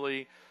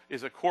ultimately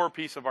is a core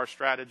piece of our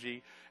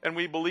strategy, and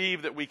we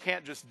believe that we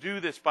can't just do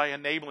this by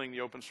enabling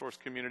the open source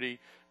community.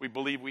 We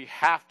believe we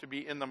have to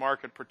be in the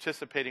market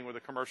participating with a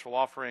commercial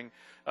offering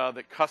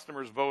that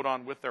customers vote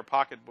on with their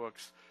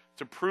pocketbooks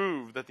to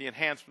prove that the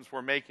enhancements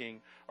we're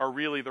making are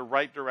really the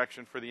right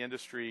direction for the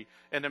industry,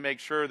 and to make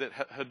sure that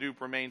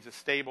Hadoop remains a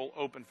stable,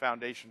 open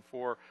foundation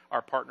for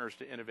our partners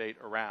to innovate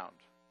around.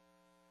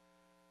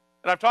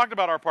 And I've talked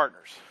about our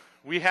partners.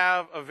 We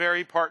have a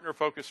very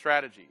partner-focused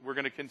strategy. We're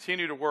going to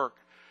continue to work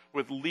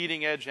with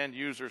leading-edge end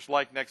users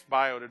like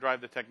NextBio to drive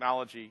the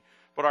technology,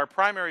 but our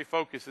primary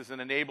focus is in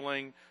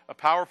enabling a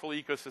powerful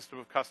ecosystem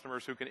of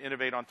customers who can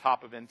innovate on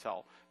top of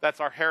Intel.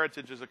 That's our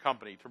heritage as a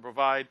company, to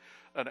provide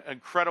an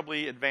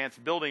incredibly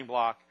advanced building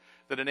block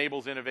that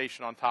enables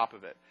innovation on top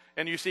of it.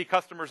 And you see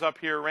customers up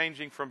here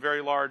ranging from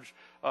very large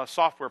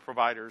software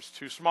providers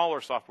to smaller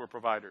software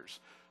providers,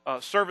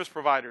 service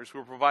providers who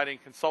are providing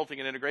consulting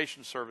and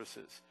integration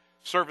services,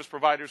 service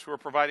providers who are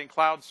providing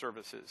cloud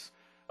services,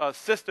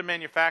 system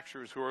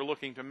manufacturers who are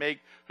looking to make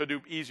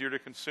Hadoop easier to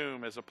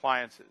consume as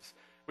appliances.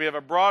 We have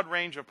a broad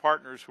range of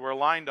partners who are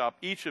lined up,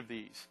 each of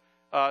these,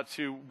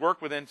 to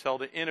work with Intel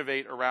to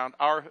innovate around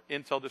our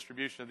Intel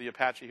distribution of the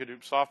Apache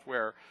Hadoop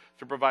software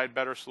to provide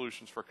better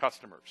solutions for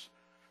customers.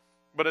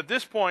 But at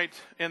this point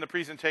in the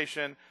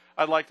presentation,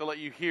 I'd like to let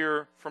you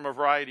hear from a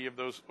variety of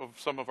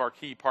some of our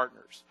key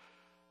partners.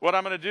 What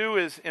I'm going to do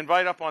is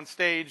invite up on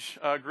stage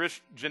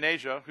Girish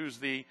Janeja, who's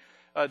the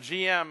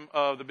GM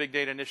of the Big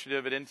Data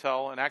Initiative at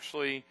Intel, and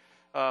actually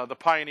the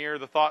pioneer,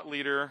 the thought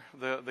leader,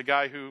 the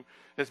guy who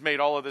has made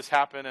all of this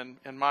happen,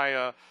 and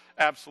my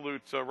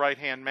absolute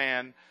right-hand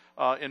man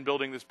in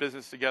building this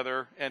business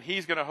together. And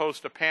he's going to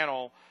host a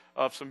panel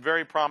of some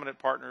very prominent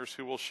partners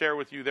who will share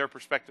with you their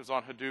perspectives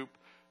on Hadoop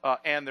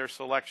and their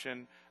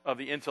selection of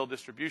the Intel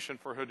distribution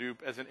for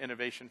Hadoop as an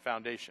innovation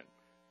foundation.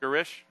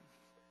 Girish?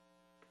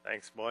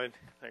 Thanks, Boyd.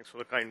 Thanks for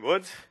the kind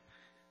words.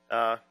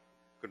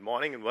 Good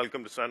morning and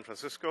welcome to San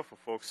Francisco for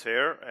folks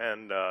here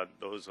and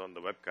those on the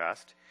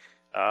webcast.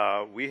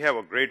 We have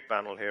a great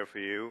panel here for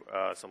you,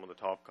 some of the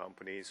top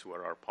companies who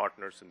are our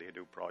partners in the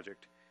Hadoop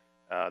project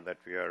that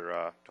we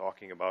are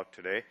talking about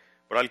today.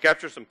 But I'll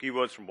capture some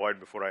keywords from Boyd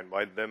before I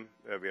invite them.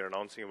 We are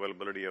announcing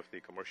availability of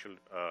the commercial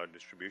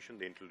distribution,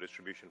 the Intel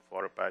distribution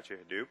for Apache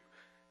Hadoop.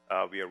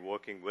 We are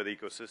working with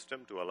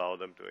ecosystem to allow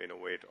them to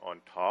innovate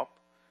on top.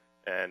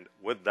 And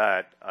with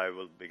that, I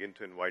will begin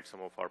to invite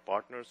some of our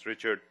partners.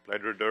 Richard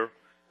Pledrider,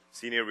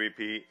 Senior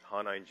VP,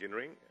 HANA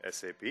Engineering,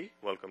 SAP.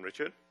 Welcome,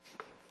 Richard.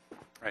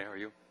 Hi, how are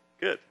you?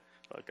 Good.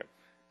 Welcome.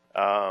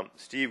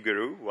 Steve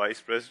Guru, Vice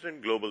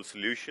President, Global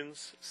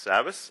Solutions,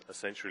 Savvis, a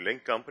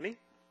CenturyLink company.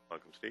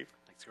 Welcome, Steve.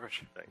 Thanks,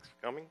 Girish. Thanks for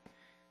coming.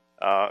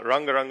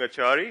 Ranga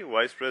Rangachari,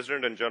 Vice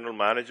President and General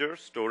Manager,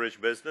 Storage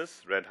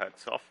Business, Red Hat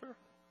Software.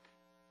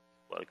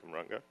 Welcome,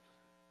 Ranga.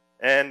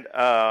 And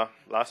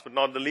last but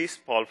not the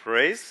least, Paul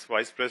Ferez,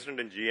 Vice President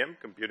and GM,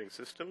 Computing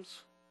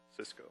Systems,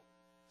 Cisco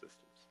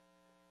Systems.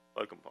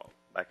 Welcome, Paul.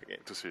 Back again.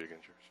 Good to see you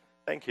again, George.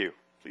 Thank you.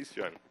 Please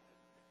join.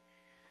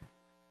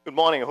 Good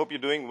morning. I hope you're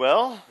doing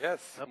well.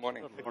 Yes, good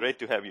morning. Great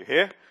to have you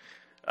here.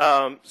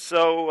 Boyd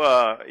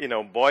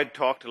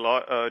talked a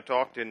lot,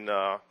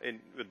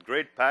 with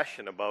great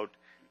passion about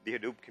the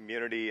Hadoop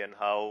community and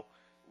how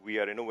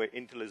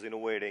Intel is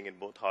innovating in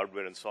both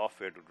hardware and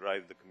software to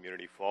drive the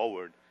community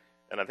forward.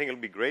 And I think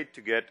it'll be great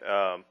to get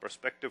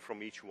perspective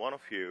from each one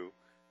of you,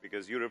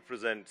 because you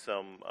represent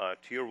some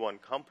tier one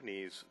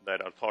companies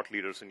that are thought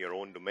leaders in your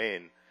own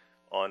domain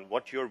on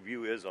what your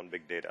view is on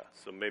big data.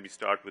 So maybe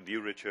start with you,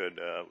 Richard,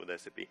 with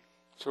SAP.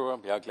 Sure,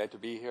 yeah, glad to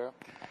be here.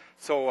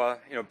 So,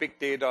 big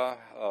data,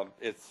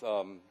 it's,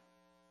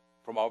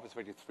 from our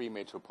perspective, three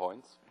major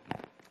points.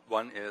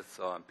 One is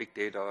big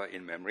data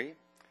in memory.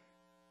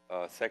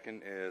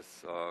 Second is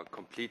a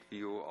complete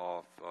view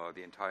of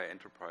the entire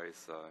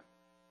enterprise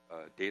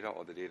data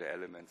or the data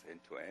elements end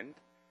to end.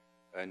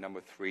 And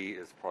number three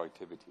is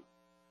productivity.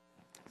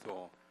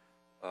 So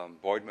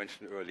Boyd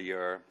mentioned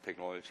earlier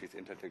technologies,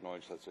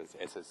 inter-technologies such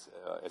as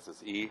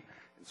SSE,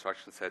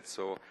 instruction sets.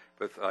 So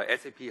with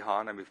SAP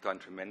HANA, we've done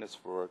tremendous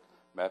work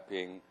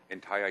mapping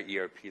entire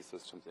ERP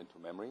systems into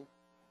memory,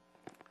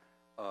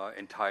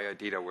 entire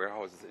data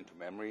warehouses into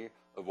memory,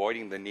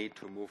 avoiding the need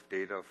to move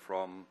data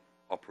from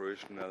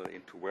operational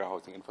into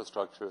warehousing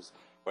infrastructures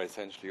by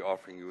essentially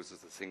offering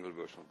users a single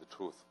version of the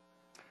truth.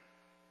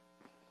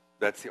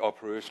 That's the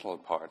operational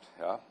part.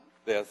 Yeah?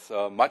 There's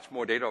much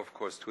more data, of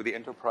course, to the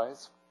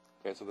enterprise.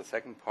 Okay, so the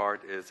second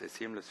part is a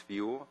seamless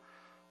view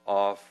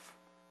of,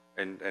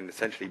 and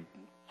essentially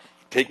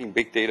taking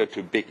big data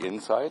to big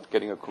insight,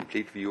 getting a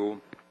complete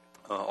view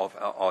of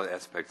all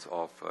aspects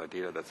of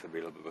data that's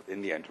available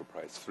within the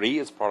enterprise. Three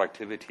is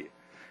productivity.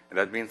 And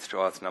that means to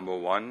us, number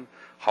one,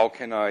 how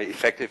can I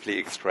effectively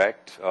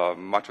extract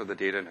much of the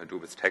data in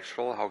Hadoop is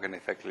textual? How can I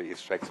effectively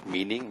extract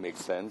meaning, make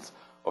sense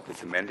of the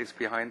semantics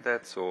behind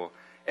that? So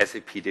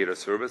SAP Data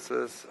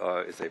Services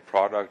is a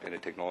product and a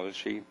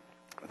technology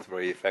that's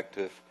very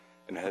effective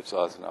and helps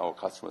us and our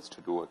customers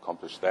to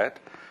accomplish that.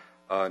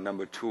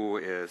 Number two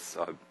is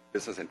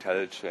business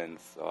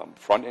intelligence,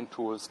 front-end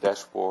tools,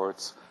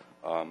 dashboards,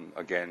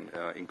 again,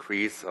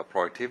 increase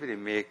productivity,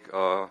 make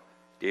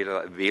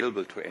data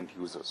available to end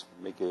users,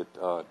 make it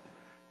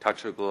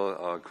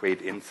touchable,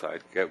 create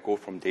insight, go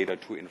from data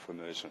to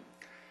information.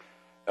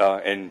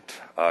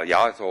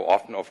 Yeah, so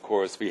often, of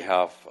course, we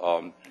have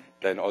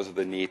then also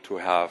the need to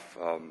have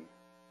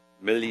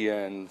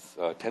millions,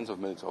 tens of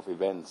millions of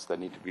events that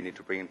we need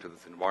to bring into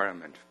this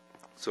environment.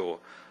 So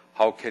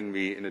how can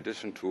we, in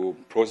addition to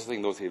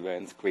processing those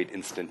events, create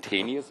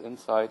instantaneous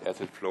insight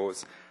as it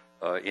flows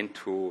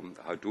into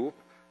Hadoop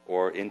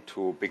or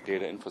into big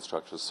data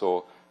infrastructure?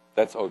 So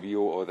that's our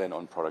view then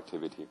on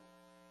productivity.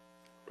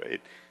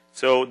 Great.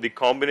 So the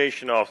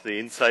combination of the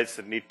insights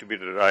that need to be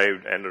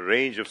derived and a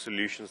range of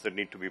solutions that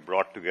need to be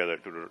brought together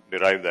to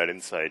derive that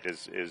insight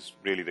is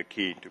really the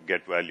key to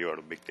get value out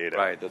of big data.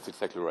 Right, that's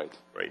exactly right.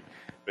 Right.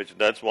 Richard,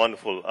 that's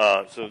wonderful.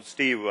 So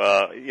Steve,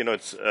 you know,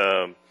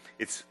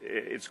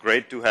 it's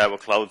great to have a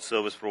cloud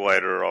service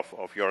provider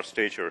of your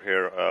stature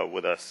here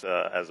with us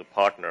as a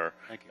partner.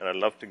 Thank you. And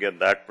I'd love to get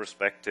that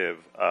perspective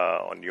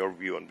on your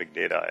view on big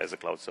data as a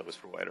cloud service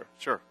provider.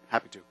 Sure,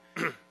 happy to.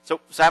 So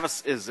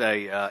Savvis is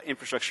a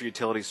infrastructure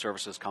utility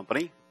services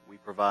company. We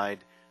provide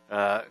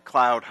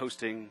cloud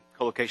hosting,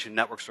 colocation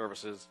network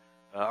services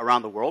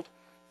around the world.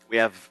 We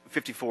have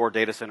 54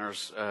 data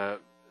centers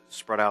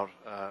spread out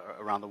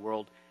around the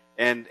world.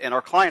 And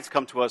our clients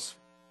come to us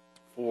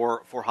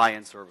for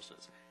high-end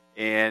services.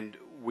 And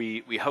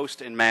we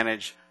host and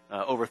manage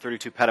over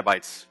 32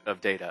 petabytes of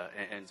data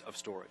and of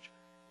storage.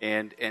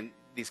 And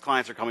these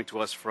clients are coming to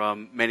us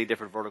from many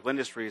different vertical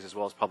industries as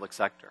well as public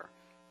sector.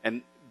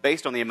 And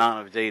based on the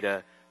amount of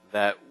data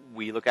that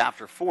we look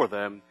after for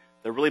them,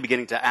 they're really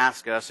beginning to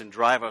ask us and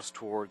drive us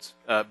towards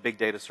big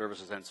data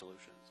services and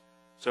solutions.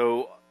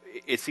 So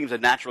it seems a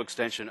natural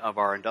extension of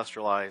our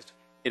industrialized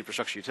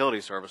infrastructure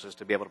utility services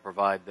to be able to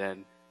provide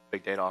then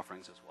big data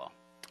offerings as well.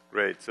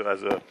 Great. So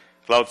as a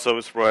cloud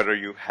service provider,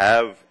 you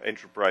have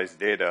enterprise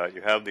data,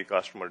 you have the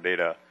customer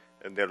data,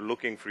 and they're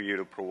looking for you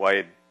to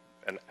provide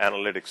an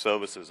analytic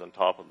services on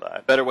top of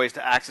that. Better ways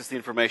to access the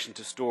information,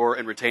 to store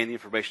and retain the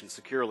information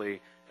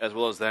securely, as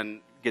well as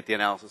then get the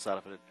analysis out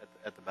of it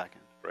at the back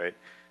end. Right.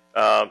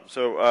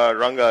 So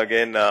Ranga,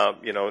 again,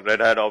 you know, Red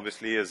Hat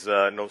obviously is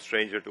no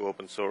stranger to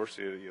open source.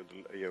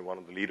 You're one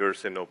of the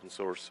leaders in open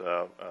source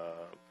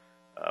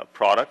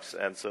products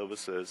and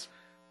services.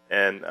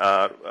 And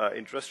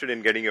interested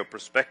in getting your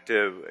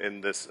perspective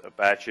in this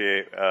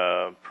Apache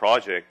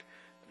project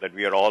that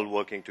we are all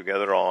working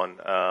together on,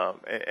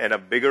 and a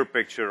bigger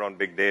picture on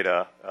big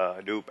data,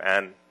 Hadoop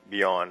and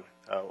beyond.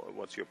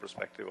 What's your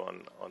perspective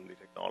on the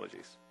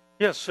technologies?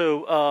 Yeah,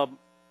 so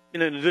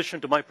in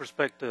addition to my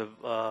perspective,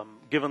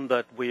 given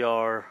that we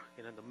are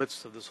in the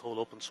midst of this whole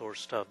open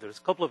source stuff, there's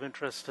a couple of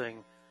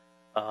interesting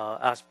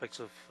aspects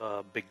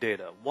of big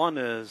data. One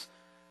is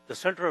the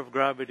center of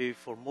gravity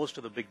for most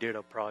of the big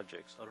data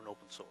projects are in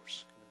open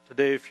source.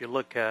 Today, if you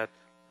look at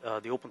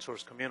the open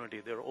source community,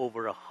 there are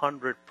over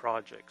 100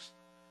 projects,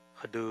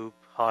 Hadoop,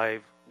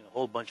 Hive, a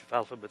whole bunch of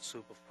alphabet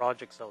soup of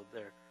projects out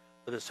there.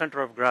 But the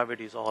center of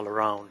gravity is all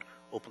around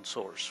open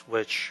source,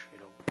 which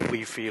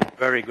we feel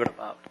very good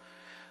about.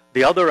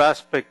 The other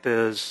aspect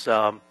is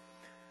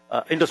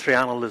industry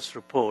analyst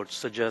reports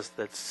suggest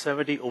that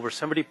over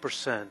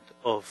 70%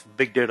 of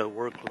big data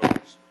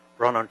workloads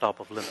run on top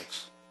of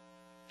Linux.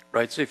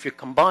 Right, so if you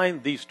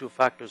combine these two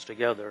factors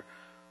together,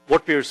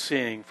 what we're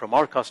seeing from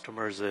our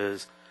customers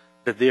is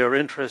that they are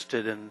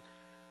interested in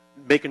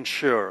making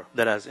sure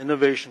that as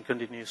innovation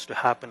continues to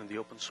happen in the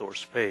open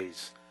source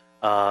space,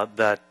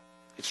 that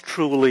it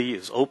truly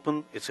is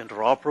open, it's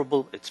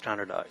interoperable, it's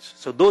standardized.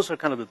 So those are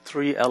kind of the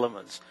three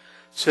elements.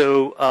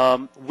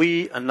 So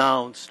we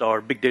announced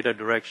our big data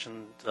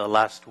direction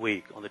last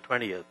week on the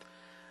 20th.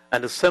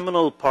 And the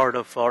seminal part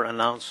of our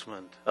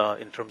announcement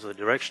in terms of the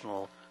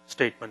directional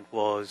statement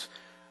was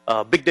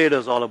big data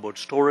is all about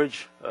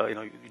storage.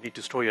 You need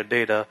to store your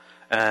data,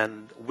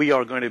 and we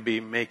are going to be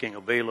making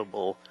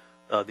available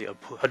the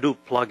Hadoop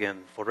plugin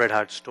for Red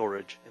Hat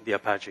storage in the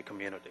Apache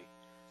community.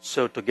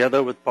 So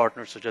together with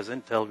partners such as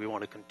Intel, we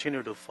want to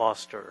continue to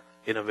foster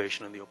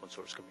innovation in the open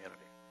source community.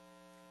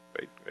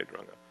 Great,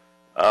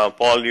 Ranga.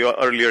 Paul, you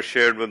earlier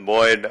shared with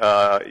Boyd,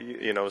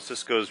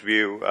 Cisco's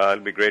view. It'll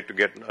be great to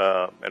get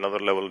another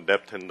level of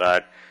depth in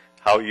that.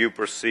 How you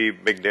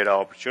perceive big data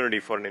opportunity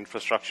for an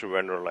infrastructure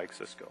vendor like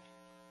Cisco?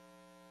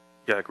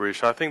 Yeah,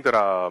 Girish, I think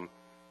that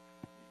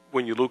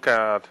when you look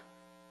at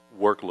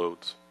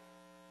workloads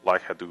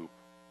like Hadoop,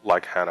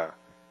 like HANA,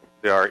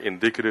 they are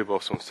indicative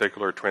of some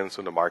secular trends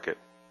in the market,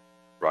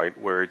 right?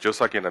 Where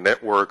just like in a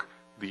network,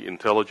 the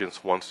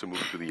intelligence wants to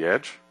move to the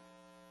edge.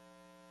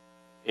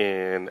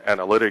 In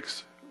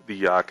analytics,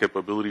 the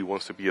capability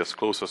wants to be as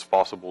close as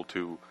possible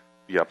to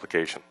the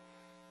application,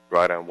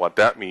 right? And what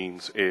that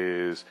means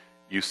is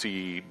you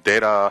see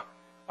data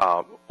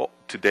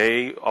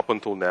today, up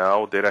until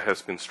now, data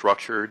has been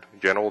structured in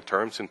general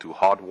terms into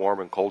hot, warm,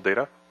 and cold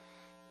data.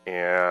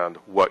 And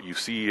what you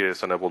see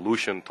is an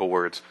evolution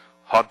towards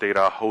hot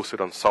data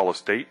hosted on solid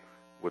state,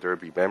 whether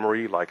it be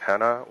memory like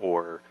HANA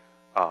or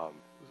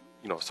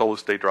solid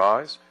state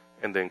drives,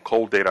 and then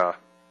cold data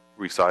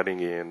residing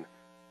in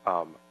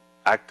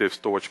active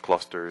storage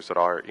clusters that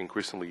are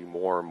increasingly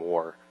more and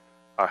more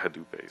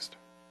Hadoop based.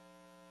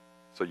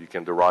 So you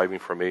can derive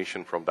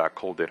information from that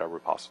cold data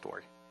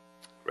repository.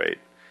 Great.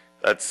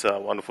 That's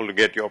wonderful to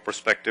get your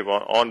perspective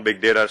on big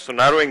data. So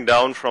narrowing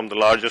down from the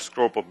larger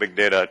scope of big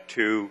data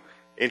to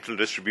Intel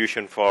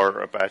distribution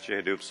for Apache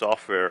Hadoop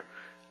software,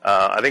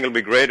 I think it'll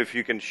be great if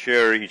you can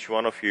share, each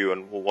one of you,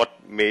 and what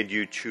made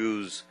you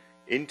choose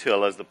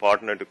Intel as the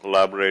partner to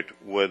collaborate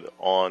with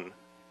on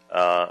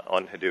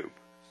Hadoop.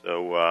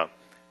 So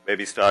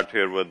maybe start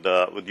here with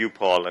you,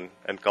 Paul,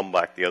 and come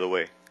back the other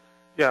way.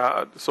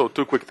 Yeah, so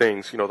two quick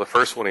things. The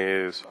first one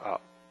is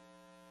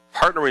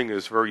partnering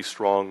is very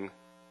strong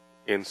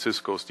in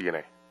Cisco's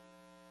DNA.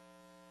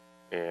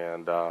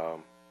 And our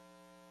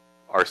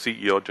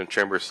CEO, John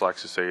Chambers,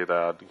 likes to say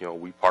that,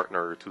 we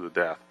partner to the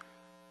death.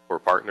 We're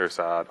partners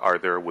that are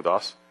there with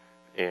us.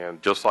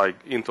 And just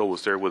like Intel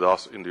was there with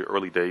us in the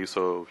early days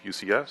of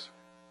UCS,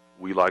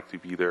 we like to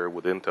be there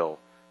with Intel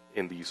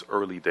in these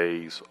early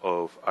days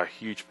of a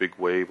huge big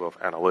wave of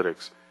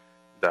analytics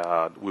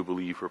that we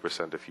believe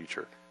represent the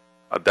future.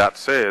 That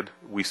said,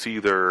 we see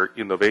their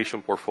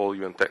innovation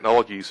portfolio and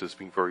technologies as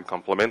being very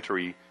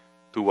complementary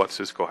to what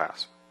Cisco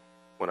has.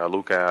 When I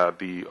look at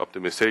the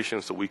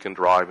optimizations that we can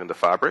drive in the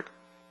fabric,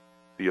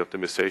 the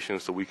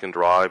optimizations that we can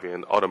drive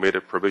in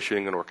automated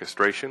provisioning and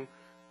orchestration,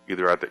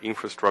 either at the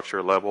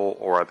infrastructure level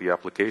or at the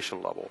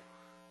application level,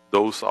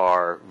 those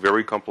are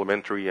very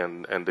complementary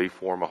and they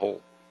form a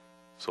whole.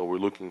 So we're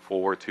looking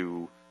forward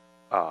to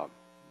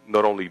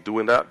not only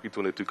doing that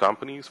between the two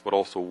companies, but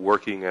also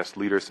working as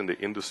leaders in the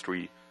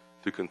industry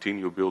to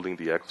continue building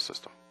the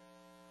ecosystem.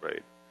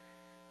 Right.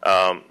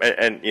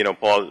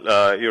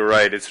 Paul, you're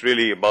right. It's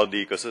really about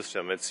the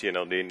ecosystem. It's,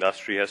 the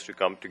industry has to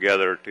come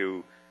together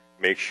to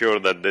make sure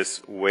that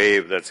this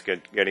wave that's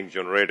getting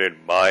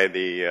generated by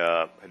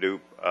the Hadoop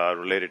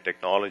related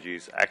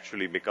technologies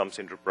actually becomes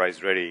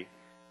enterprise ready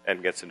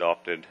and gets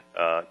adopted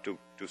to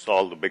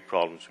solve the big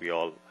problems we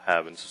all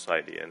have in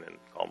society and in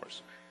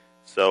commerce.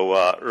 So,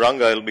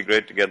 Ranga, it'll be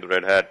great to get the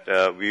Red Hat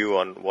view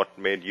on what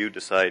made you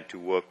decide to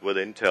work with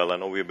Intel. I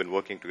know we've been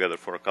working together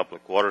for a couple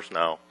of quarters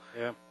now.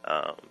 Yeah.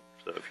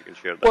 So if you can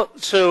share that. Well,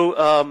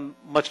 so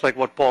much like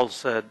what Paul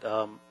said,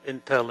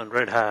 Intel and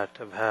Red Hat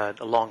have had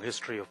a long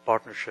history of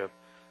partnership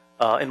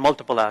in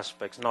multiple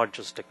aspects, not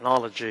just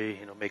technology,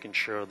 making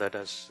sure that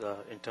as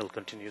Intel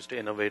continues to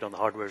innovate on the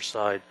hardware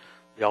side,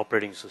 the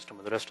operating system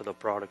and the rest of the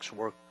products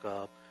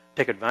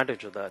take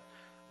advantage of that.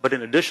 But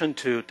in addition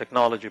to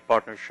technology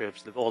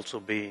partnerships, there have also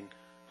been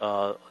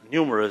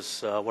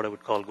numerous what I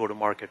would call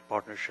go-to-market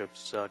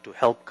partnerships to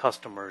help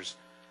customers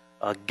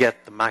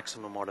get the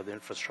maximum out of the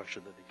infrastructure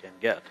that they can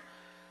get.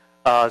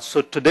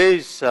 So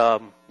today's,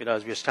 as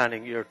we're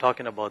standing here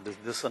talking about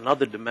this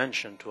another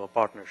dimension to our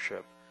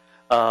partnership.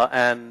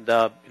 And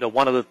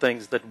one of the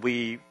things that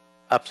we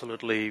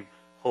absolutely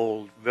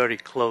hold very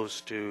close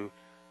to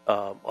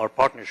our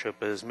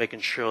partnership is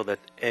making sure that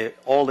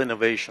all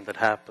innovation that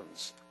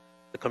happens,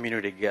 the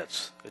community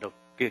gets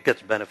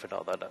benefit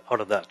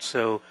out of that.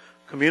 So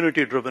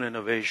community-driven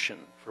innovation,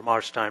 from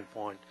our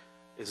standpoint,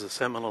 is a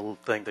seminal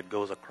thing that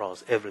goes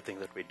across everything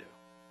that we do.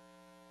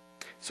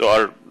 So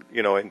our,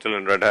 Intel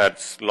and Red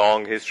Hat's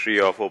long history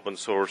of open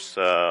source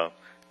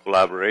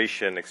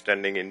collaboration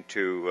extending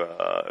into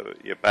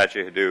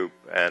Apache Hadoop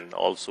and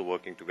also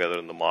working together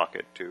in the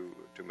market to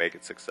make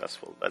it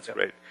successful. That's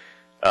great.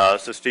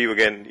 So Steve,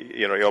 again,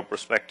 your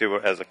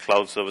perspective as a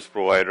cloud service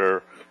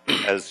provider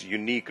has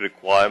unique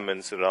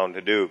requirements around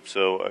Hadoop.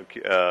 So,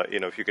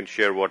 if you can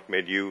share what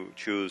made you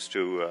choose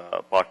to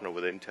partner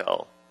with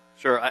Intel.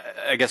 Sure.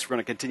 I guess we're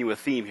going to continue a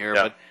theme here,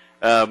 but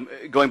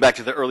going back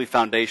to the early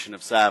foundation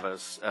of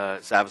Savvis,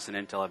 Savvis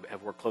and Intel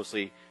have worked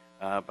closely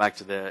back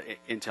to the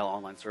Intel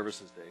Online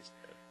Services days.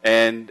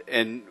 And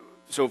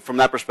so from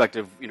that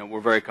perspective,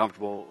 we're very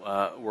comfortable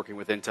working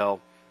with Intel.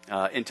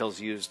 Intel's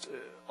used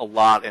a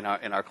lot in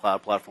our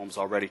cloud platforms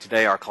already.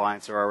 Today, our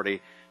clients are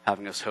already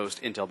having us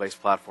host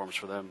Intel-based platforms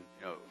for them,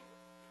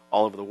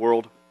 all over the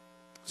world.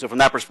 So from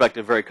that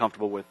perspective, very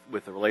comfortable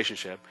with the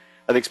relationship.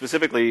 I think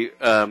specifically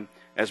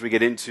as we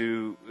get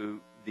into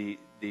the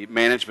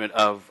management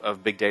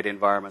of big data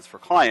environments for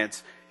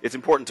clients, it's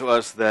important to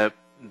us that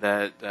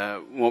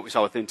what we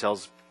saw with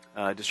Intel's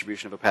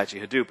distribution of Apache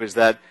Hadoop is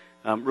that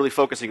really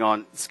focusing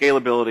on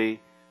scalability,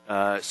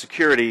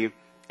 security,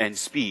 and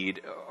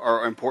speed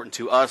are important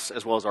to us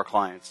as well as our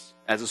clients.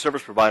 As a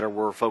service provider,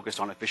 we're focused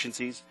on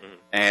efficiencies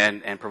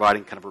and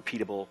providing kind of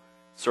repeatable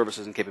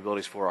services and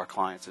capabilities for our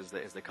clients as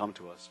they come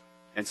to us.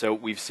 And so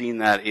we've seen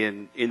that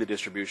in the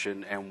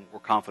distribution, and we're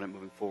confident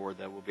moving forward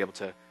that we'll be able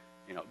to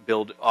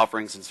build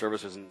offerings and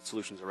services and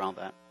solutions around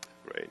that.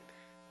 Great.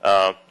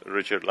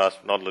 Richard, last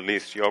but not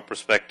least, your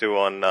perspective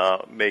on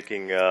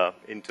making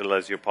Intel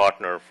as your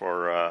partner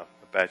for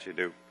Apache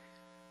Hadoop.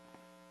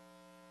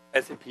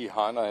 SAP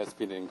HANA has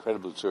been an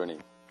incredible journey.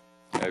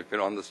 I've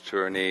been on this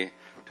journey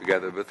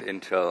together with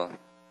Intel,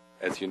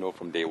 as you know,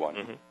 from day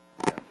one.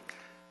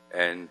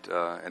 And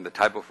the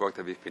type of work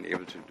that we've been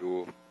able to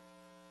do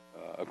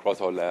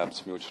across our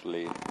labs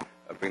mutually,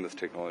 bring this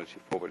technology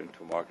forward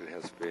into market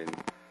has been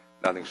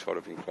nothing short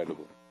of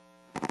incredible.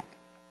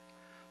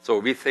 So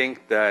we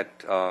think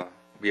that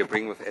we are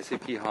bringing with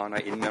SAP HANA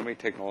in-memory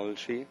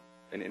technology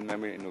and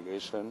in-memory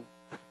innovation.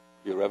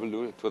 We are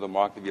to the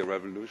market. We are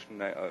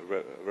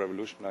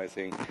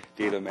revolutionizing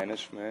data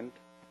management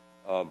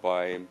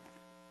by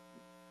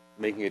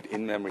making it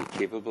in-memory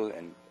capable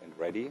and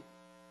ready.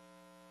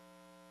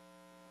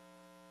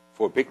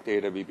 For big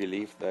data, we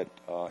believe that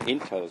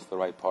Intel is the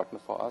right partner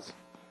for us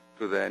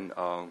to then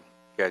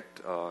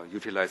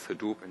utilize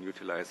Hadoop and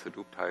utilize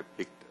Hadoop-type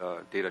big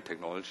data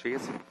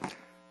technologies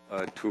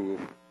to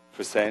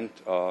present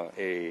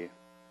a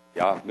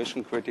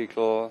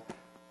mission-critical,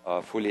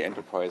 fully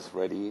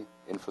enterprise-ready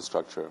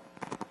infrastructure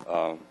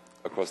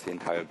across the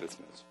entire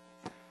business.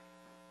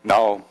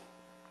 Now,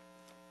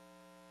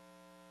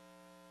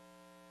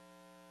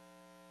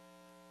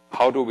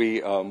 how do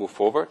we move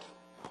forward?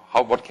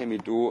 What can we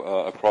do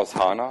across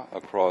HANA,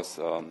 across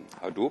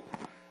Hadoop?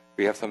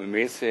 We have some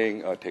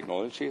amazing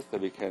technologies that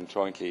we can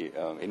jointly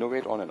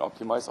innovate on and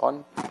optimize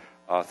on.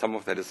 Some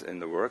of that is in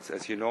the works,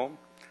 as you know.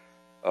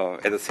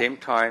 At the same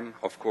time,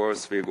 of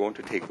course, we're going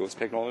to take those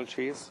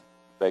technologies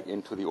back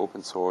into the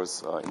open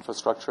source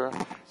infrastructure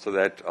so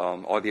that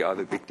all the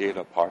other big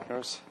data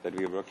partners that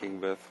we're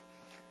working with,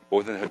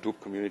 both in the Hadoop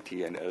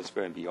community and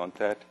elsewhere and beyond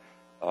that,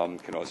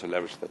 can also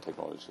leverage that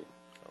technology.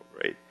 Oh,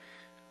 great.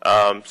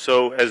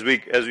 So as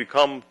we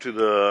come to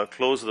the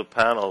close of the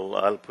panel,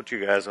 I'll put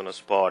you guys on a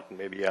spot and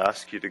maybe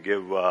ask you to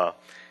give a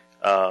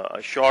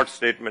short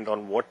statement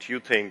on what you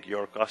think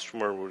your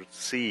customer would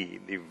see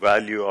the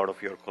value out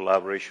of your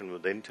collaboration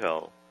with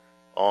Intel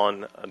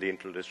on the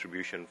Intel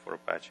distribution for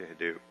Apache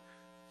Hadoop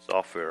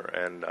software.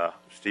 And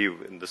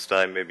Steve, in this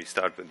time, maybe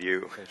start with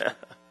you. Okay,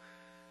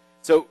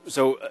 sure.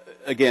 So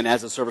again,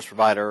 as a service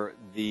provider,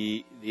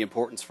 the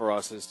importance for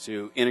us is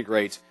to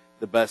integrate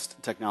the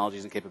best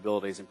technologies and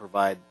capabilities and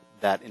provide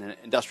that in an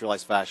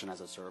industrialized fashion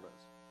as a service.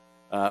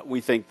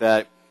 We think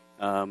that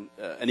an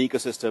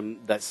ecosystem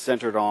that's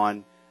centered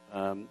on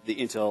the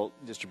Intel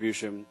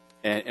distribution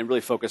and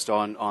really focused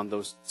on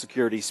those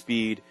security,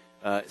 speed,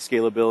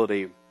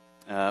 scalability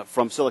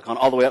from silicon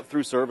all the way up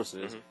through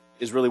services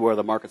is really where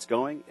the market's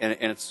going, and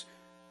it's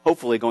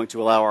hopefully going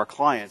to allow our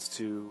clients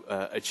to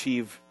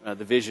achieve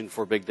the vision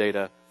for big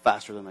data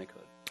faster than they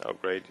could. Oh,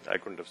 great. I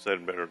couldn't have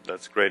said better.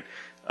 That's great.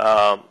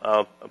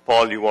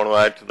 Paul, you want to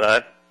add to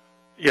that?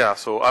 Yeah,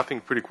 so I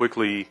think pretty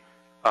quickly,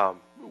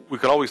 we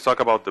can always talk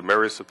about the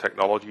merits of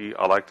technology.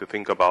 I like to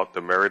think about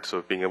the merits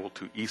of being able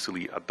to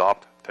easily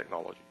adopt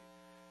technology.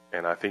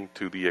 And I think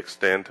to the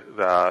extent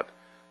that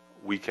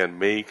we can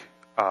make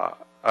a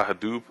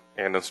Hadoop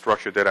and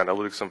unstructured data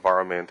analytics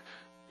environment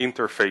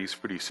interface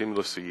pretty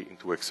seamlessly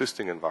into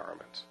existing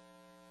environments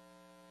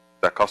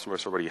that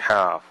customers already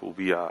have will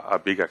be a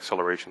big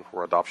acceleration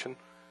for adoption.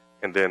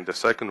 And then the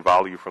second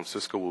value from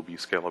Cisco will be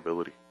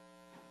scalability.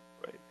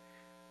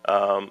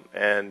 Right.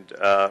 And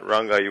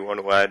Ranga, you want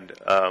to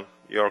add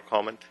your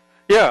comment?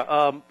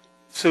 Yeah.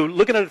 So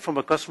looking at it from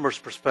a customer's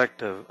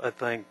perspective, I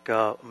think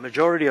a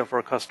majority of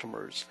our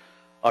customers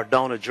are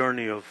down a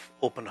journey of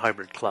open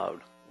hybrid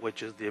cloud,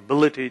 which is the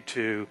ability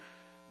to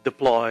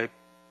deploy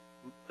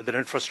their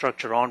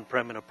infrastructure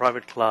on-prem in a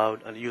private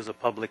cloud and use a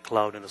public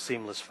cloud in a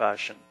seamless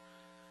fashion.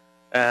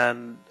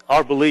 And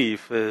our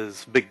belief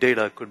is big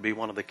data could be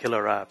one of the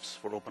killer apps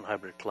for open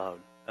hybrid cloud.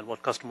 And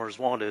what customers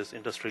want is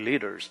industry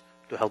leaders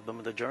to help them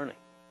in the journey.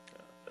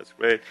 That's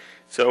great.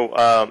 So,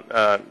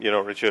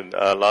 Richard,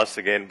 last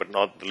again, but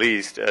not the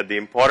least, the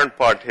important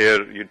part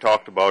here you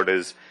talked about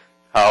is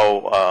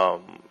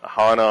how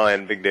HANA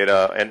and big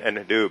data and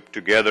Hadoop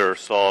together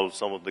solve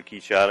some of the key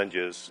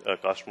challenges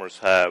customers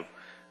have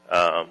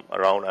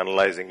around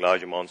analyzing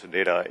large amounts of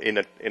data in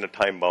a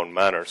time-bound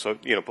manner. So,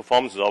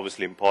 performance is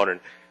obviously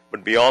important,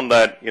 but beyond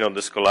that,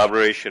 this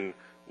collaboration,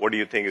 what do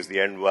you think is the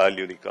end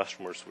value the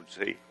customers would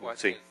see? Well, I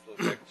think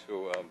it's back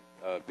to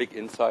big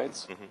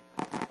insights.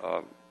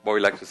 What we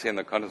like to see in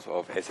the context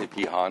of SAP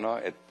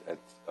HANA at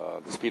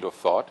the speed of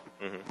thought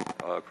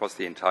across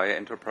the entire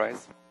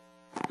enterprise,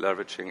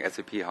 leveraging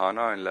SAP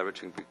HANA and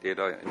leveraging big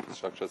data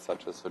infrastructures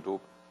such as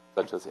Hadoop,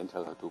 such as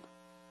Intel Hadoop.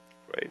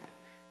 Great.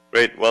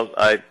 Great. Well,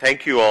 I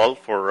thank you all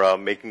for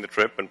making the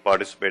trip and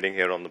participating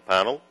here on the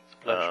panel.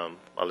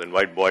 I'll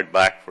invite Boyd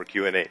back for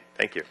Q&A.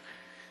 Thank you.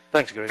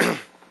 Thanks, Gary. All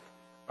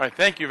right,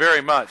 thank you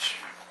very much,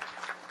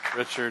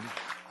 Richard,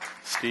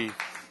 Steve,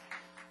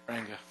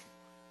 Ranga,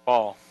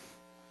 Paul.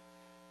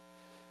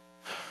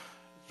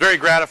 Very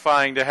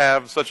gratifying to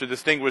have such a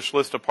distinguished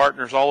list of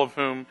partners, all of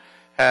whom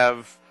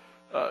have,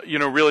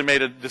 really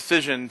made a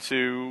decision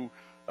to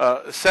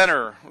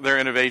center their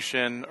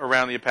innovation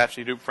around the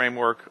Apache Hadoop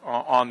framework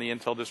on the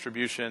Intel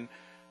distribution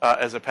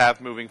as a path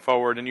moving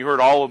forward. And you heard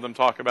all of them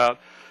talk about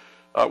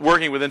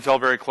working with Intel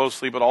very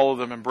closely, but all of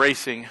them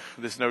embracing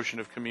this notion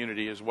of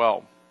community as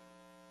well.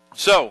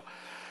 So,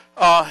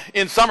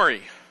 in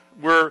summary,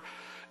 we're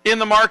in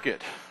the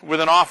market with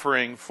an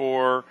offering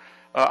for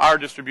our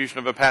distribution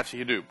of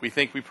Apache Hadoop. We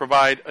think we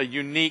provide a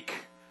unique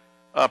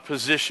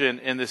position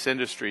in this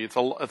industry. It's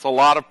a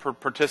lot of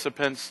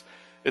participants.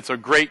 It's a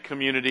great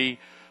community,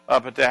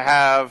 but to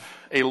have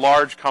a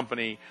large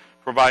company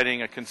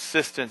providing a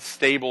consistent,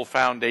 stable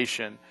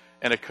foundation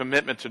and a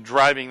commitment to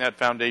driving that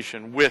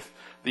foundation with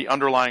the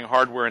underlying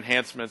hardware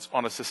enhancements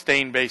on a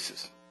sustained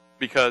basis,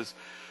 because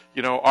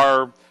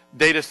our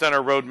data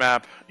center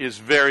roadmap is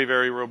very,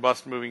 very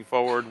robust moving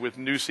forward with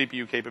new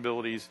CPU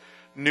capabilities,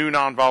 new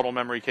non-volatile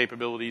memory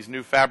capabilities,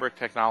 new fabric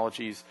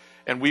technologies,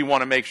 and we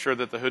want to make sure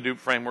that the Hadoop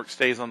framework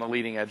stays on the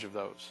leading edge of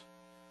those.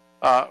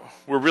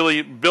 We're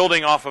really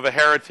building off of a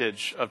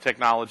heritage of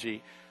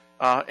technology,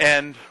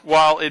 and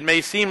while it may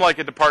seem like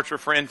a departure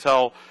for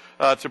Intel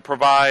to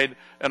provide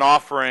an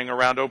offering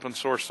around open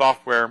source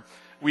software,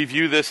 we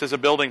view this as a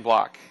building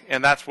block,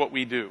 and that's what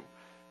we do.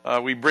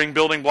 We bring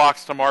building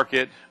blocks to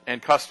market,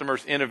 and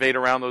customers innovate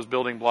around those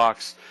building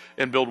blocks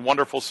and build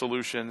wonderful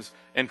solutions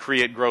and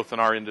create growth in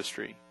our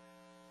industry.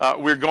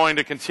 We're going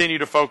to continue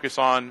to focus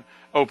on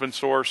open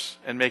source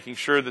and making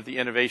sure that the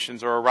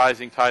innovations are a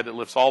rising tide that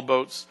lifts all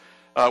boats.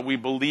 We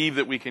believe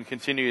that we can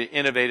continue to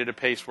innovate at a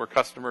pace where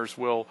customers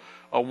will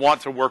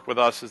want to work with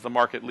us as the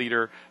market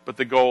leader, but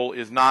the goal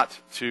is not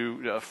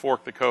to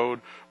fork the code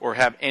or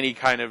have any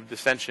kind of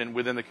dissension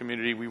within the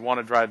community. We want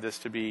to drive this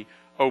to be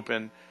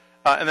open.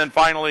 And then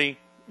finally,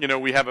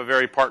 we have a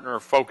very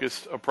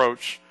partner-focused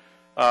approach.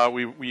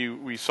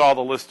 We saw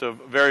the list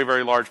of very,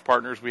 very large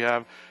partners. We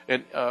have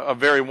a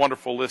very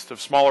wonderful list of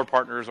smaller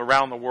partners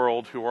around the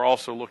world who are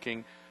also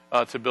looking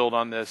to build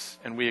on this,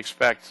 and we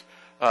expect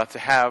to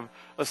have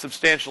a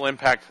substantial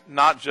impact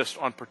not just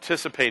on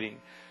participating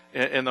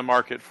in the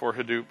market for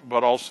Hadoop,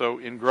 but also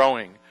in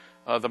growing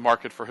the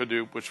market for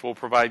Hadoop, which will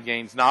provide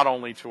gains not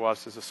only to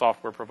us as a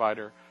software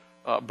provider,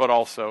 but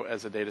also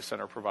as a data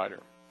center provider.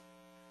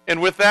 And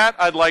with that,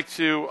 I'd like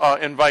to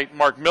invite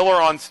Mark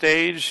Miller on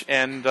stage,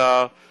 and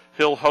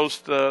he'll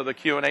host the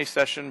Q&A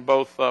session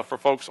both for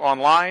folks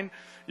online.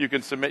 You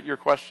can submit your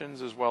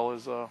questions as well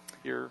as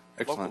here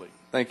locally.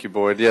 Thank you,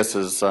 Boyd. Yes,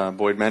 as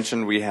Boyd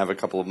mentioned, we have a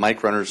couple of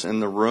mic runners in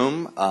the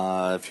room.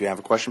 If you have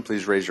a question,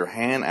 please raise your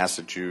hand. Ask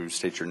that you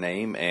state your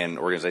name and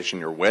organization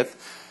you're with.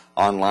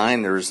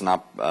 Online, there's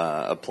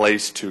a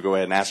place to go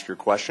ahead and ask your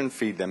question,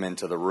 feed them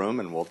into the room,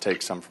 and we'll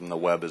take some from the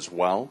web as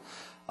well.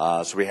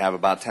 So we have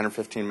about 10 or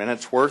 15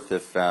 minutes worth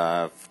if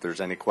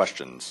there's any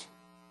questions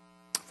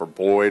for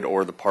Boyd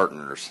or the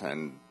partners,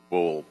 and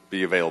we'll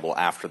be available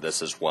after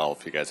this as well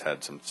if you guys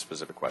had some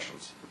specific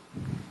questions.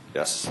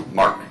 Yes,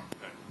 Mark.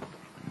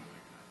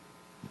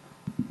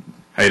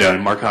 How you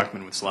doing? Mark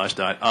Hockman with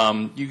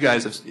Slashdot. You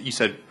guys you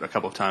said a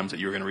couple of times that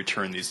you were going to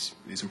return these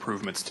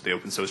improvements to the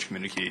open source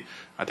community.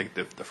 I think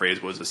the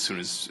phrase was as soon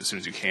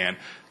as you can.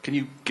 Can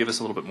you give us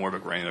a little bit more of a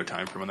granular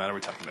time frame on that? Are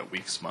we talking about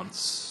weeks,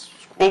 months?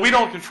 Well, we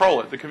don't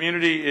control it. The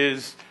community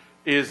is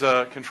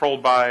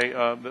controlled by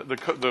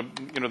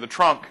the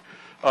trunk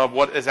of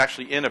what is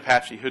actually in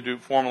Apache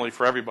Hadoop formally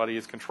for everybody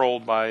is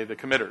controlled by the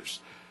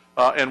committers.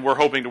 And we're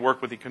hoping to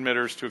work with the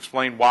committers to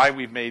explain why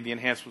we've made the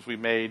enhancements we've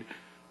made,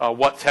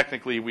 what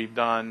technically we've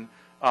done,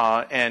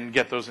 and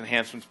get those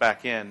enhancements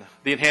back in.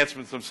 The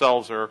enhancements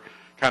themselves are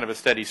kind of a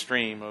steady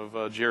stream of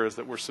JIRAs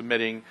that we're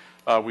submitting.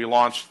 We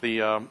launched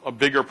a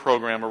bigger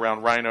program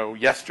around Rhino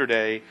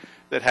yesterday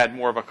that had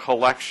more of a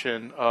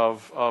collection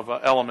of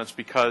elements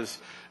because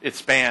it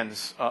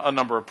spans a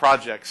number of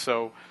projects.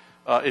 So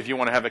if you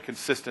want to have a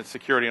consistent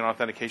security and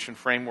authentication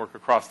framework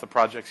across the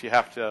projects, you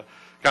have to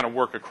kind of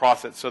work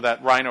across it. So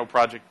that Rhino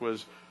project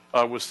was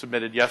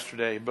submitted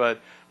yesterday. But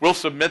we'll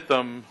submit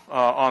them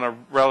on a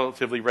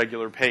relatively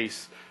regular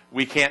pace.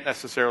 We can't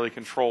necessarily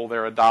control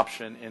their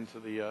adoption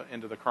into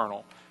the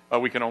kernel.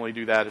 We can only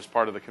do that as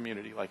part of the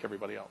community like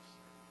everybody else.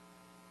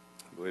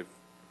 I believe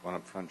one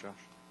up front, Josh.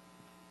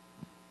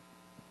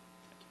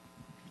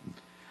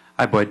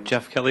 Hi, Boyd.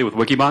 Jeff Kelly with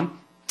Wikibon.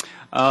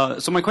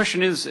 So my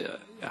question is,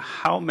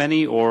 how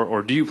many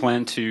or do you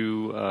plan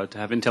to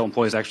have Intel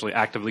employees actually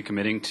actively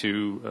committing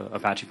to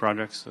Apache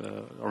projects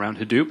around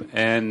Hadoop?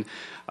 And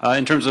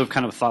in terms of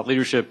kind of thought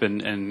leadership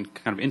and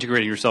kind of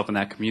integrating yourself in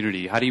that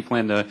community, how do you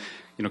plan to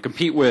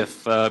compete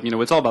with,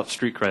 it's all about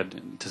street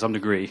cred to some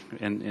degree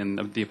in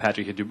the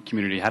Apache Hadoop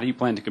community. How do you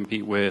plan to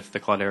compete with the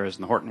Clouderas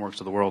and the Hortonworks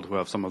of the world who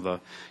have some of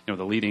the,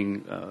 the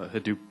leading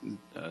Hadoop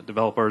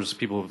developers,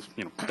 people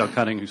who've, Doug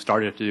Cutting, who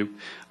started Hadoop.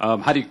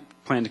 How do you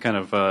plan to kind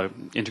of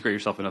integrate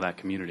yourself into that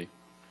community?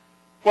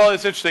 Well,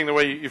 it's interesting the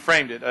way you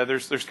framed it.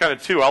 There's kind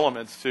of two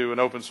elements to an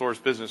open source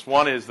business.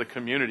 One is the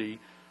community,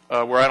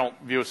 where I don't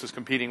view us as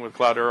competing with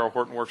Cloudera or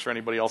Hortonworks or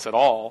anybody else at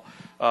all.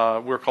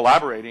 We're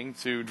collaborating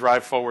to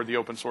drive forward the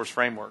open source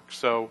framework.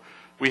 So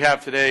we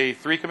have today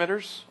 3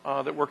 committers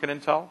that work at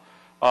Intel,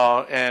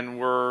 and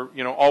we're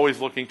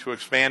always looking to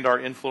expand our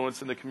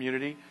influence in the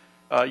community.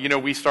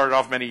 We started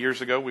off many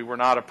years ago. We were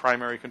not a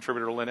primary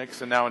contributor to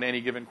Linux, and now in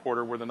any given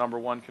quarter, we're the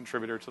 #1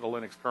 contributor to the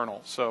Linux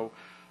kernel. So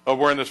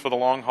we're in this for the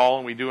long haul,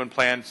 and we do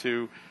plan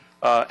to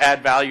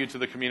add value to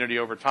the community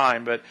over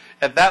time. But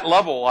at that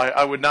level,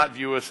 I would not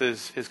view us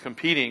as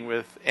competing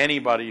with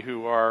anybody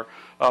who are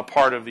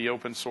part of the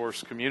open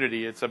source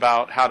community. It's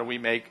about how do we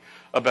make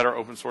a better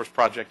open source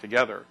project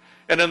together.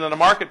 And then in the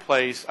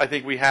marketplace, I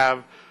think we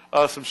have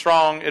some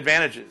strong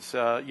advantages.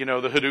 The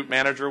Hadoop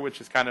Manager,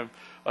 which is kind of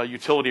a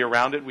utility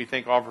around it, we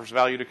think offers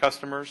value to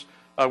customers.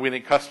 We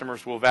think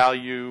customers will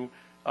value,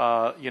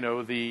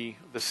 the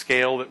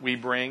scale that we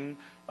bring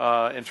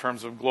in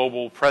terms of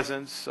global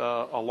presence,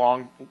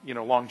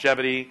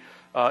 longevity,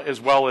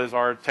 as well as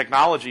our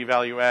technology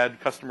value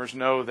add. Customers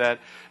know that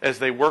as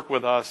they work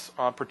with us,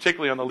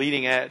 particularly on the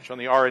leading edge, on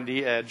the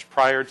R&D edge,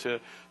 prior to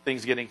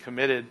things getting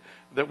committed,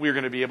 that we're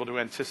going to be able to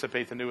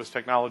anticipate the newest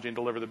technology and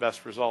deliver the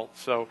best results.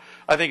 So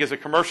I think as a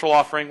commercial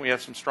offering, we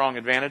have some strong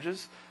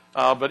advantages.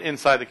 But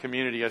inside the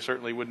community, I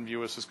certainly wouldn't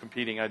view us as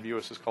competing. I'd view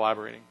us as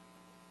collaborating.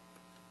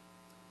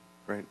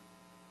 Great.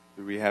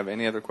 Do we have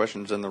any other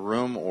questions in the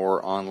room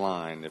or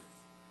online?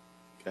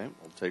 Okay,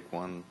 we'll take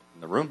one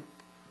in the room.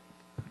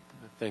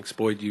 Thanks,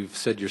 Boyd. You've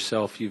said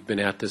yourself you've been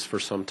at this for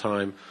some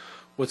time.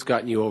 What's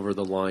gotten you over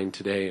the line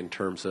today in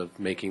terms of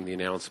making the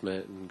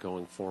announcement and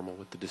going formal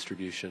with the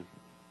distribution?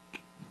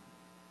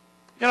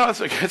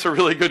 It's a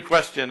really good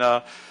question.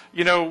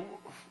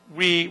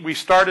 We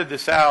started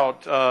this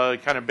out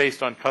kind of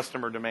based on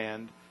customer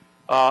demand.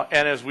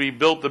 And as we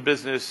built the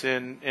business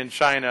in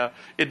China,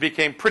 it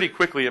became pretty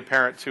quickly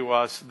apparent to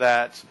us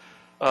that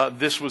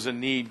this was a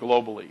need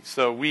globally.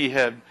 So we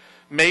had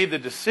made the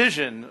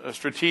decision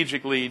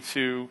strategically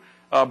to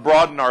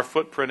broaden our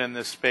footprint in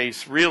this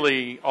space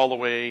really all the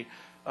way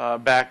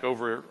back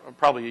over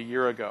probably a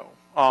year ago.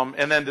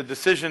 And then the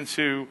decision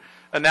to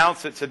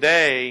announce it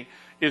today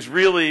is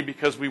really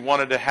because we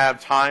wanted to have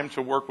time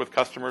to work with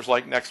customers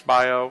like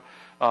NextBio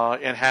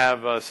and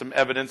have some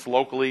evidence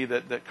locally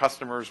that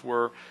customers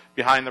were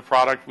behind the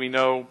product. We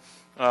know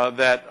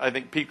that I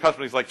think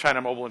companies like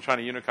China Mobile and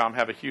China Unicom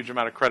have a huge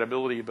amount of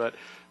credibility, but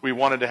we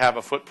wanted to have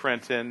a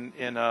footprint in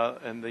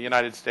the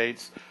United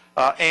States.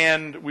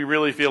 And we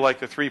really feel like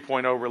the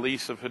 3.0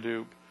 release of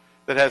Hadoop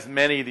that has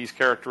many of these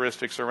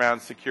characteristics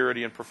around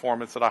security and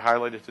performance that I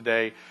highlighted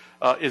today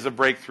is a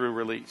breakthrough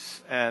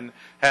release and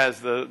has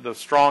the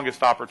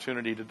strongest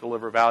opportunity to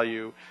deliver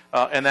value.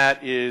 And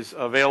that is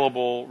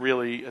available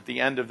really at the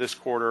end of this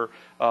quarter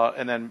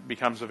and then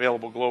becomes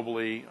available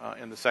globally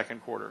in the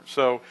second quarter.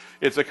 So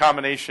it's a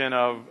combination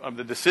of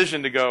the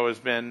decision to go has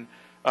been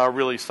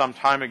really some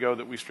time ago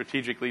that we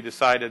strategically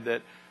decided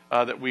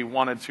that we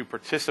wanted to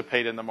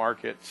participate in the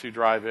market to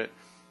drive it.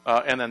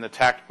 And then the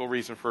tactical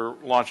reason for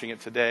launching it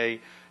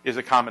today is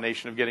a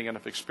combination of getting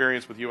enough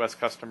experience with U.S.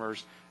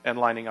 customers and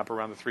lining up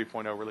around the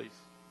 3.0 release.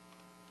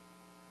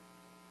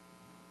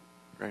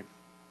 Great.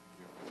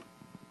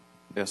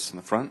 Yes, in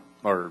the front?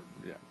 Or,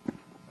 yeah.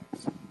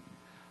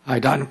 Hi,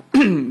 Don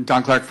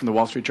Clark from the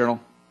Wall Street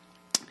Journal.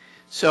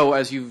 So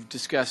as you've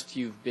discussed,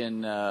 you've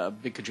been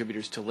big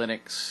contributors to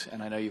Linux,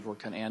 and I know you've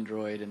worked on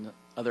Android and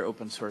other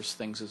open source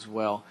things as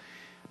well.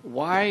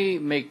 Why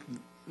make...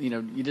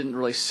 you didn't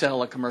really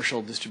sell a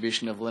commercial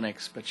distribution of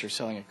Linux, but you're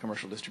selling a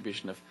commercial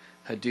distribution of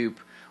Hadoop.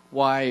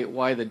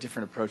 Why the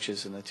different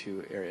approaches in the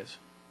two areas?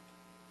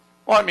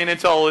 Well, I mean,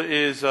 Intel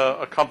is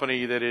a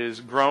company that has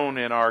grown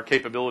in our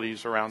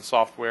capabilities around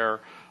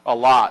software a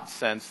lot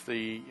since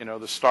the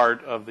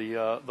start of the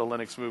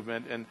Linux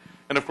movement, and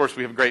of course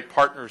we have great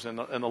partners in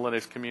the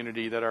Linux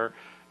community that are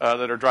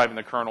driving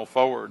the kernel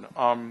forward.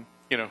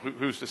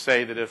 Who's to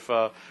say that if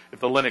the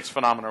Linux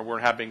phenomena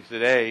weren't happening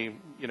today,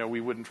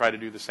 we wouldn't try to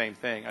do the same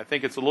thing. I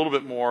think it's a little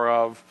bit more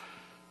of,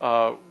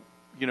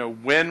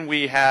 when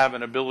we have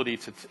an ability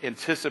to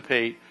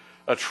anticipate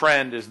a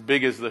trend as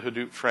big as the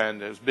Hadoop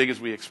trend, as big as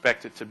we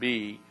expect it to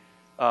be,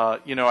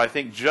 I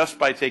think just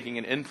by taking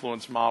an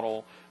influence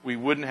model, we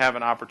wouldn't have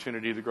an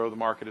opportunity to grow the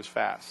market as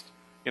fast.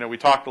 We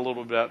talked a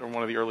little bit, or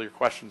one of the earlier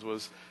questions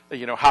was,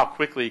 how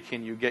quickly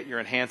can you get your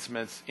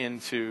enhancements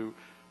into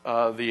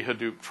the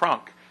Hadoop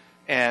trunk?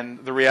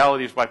 And the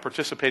reality is by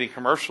participating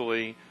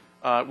commercially,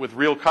 with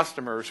real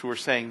customers who are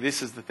saying,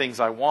 this is the things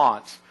I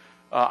want,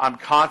 I'm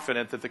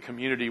confident that the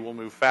community will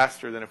move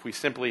faster than if we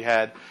simply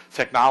had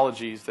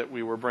technologies that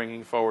we were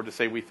bringing forward to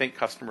say we think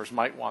customers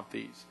might want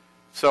these.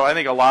 So I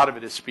think a lot of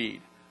it is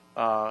speed,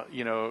 and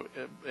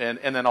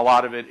then a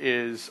lot of it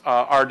is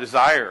our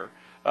desire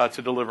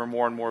to deliver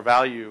more and more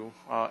value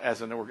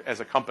as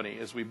a company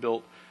as we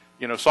built,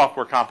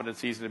 software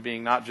competencies into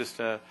being not just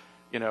an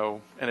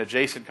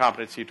adjacent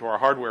competency to our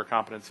hardware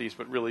competencies,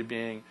 but really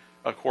being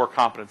a core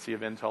competency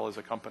of Intel as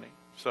a company.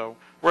 So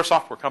we're a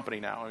software company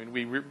now. I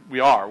mean, we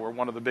are. We're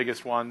one of the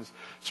biggest ones,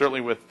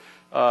 certainly with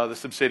the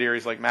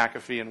subsidiaries like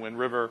McAfee and Wind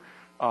River.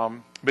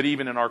 But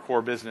even in our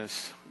core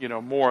business,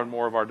 more and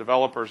more of our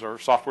developers are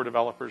software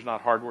developers,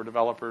 not hardware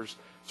developers.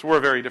 So we're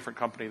a very different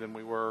company than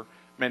we were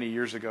many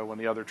years ago when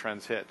the other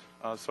trends hit.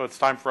 So it's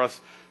time for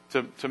us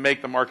to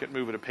make the market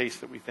move at a pace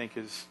that we think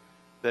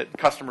that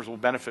customers will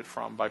benefit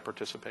from by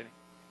participating.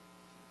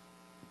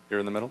 Here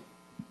in the middle.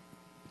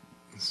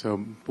 So,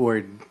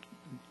 Boyd,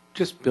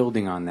 just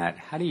building on that,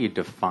 how do you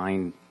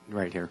define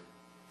right here?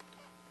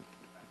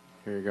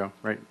 Here you go.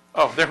 Right.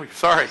 Oh, there we go.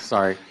 Sorry.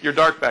 Sorry. You're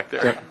dark back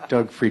there.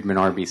 Doug Friedman,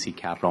 RBC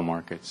Capital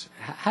Markets.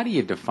 How do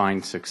you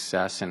define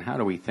success, and how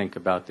do we think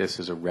about this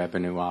as a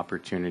revenue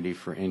opportunity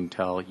for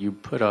Intel? You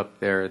put up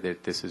there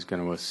that this is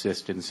going to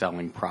assist in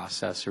selling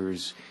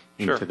processors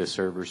into the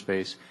server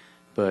space.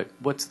 But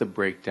what's the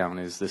breakdown?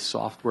 Is the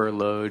software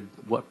load,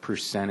 what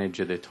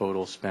percentage of the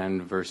total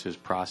spend versus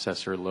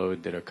processor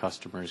load that a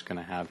customer is going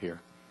to have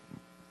here?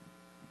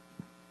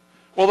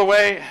 Well, the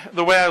way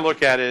I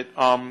look at it,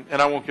 and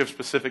I won't give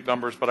specific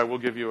numbers, but I will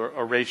give you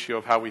a ratio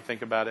of how we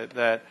think about it,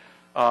 that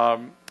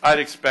I'd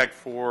expect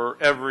for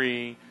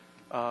every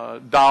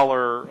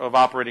dollar of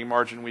operating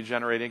margin we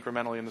generate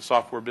incrementally in the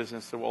software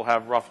business that we'll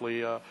have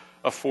roughly a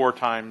 4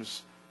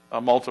 times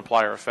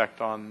multiplier effect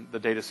on the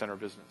data center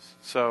business.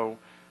 So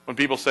when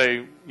people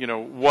say,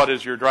 what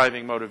is your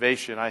driving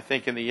motivation, I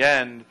think in the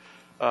end,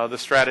 the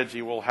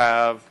strategy will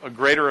have a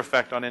greater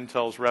effect on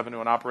Intel's revenue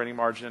and operating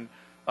margin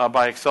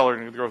by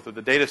accelerating the growth of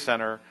the data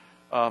center,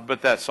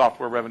 but that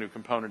software revenue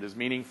component is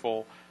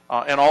meaningful.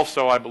 And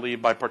also, I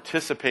believe, by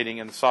participating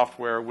in the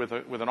software with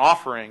an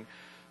offering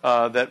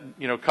that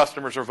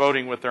customers are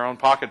voting with their own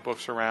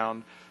pocketbooks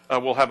around,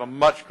 will have a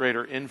much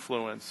greater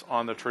influence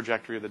on the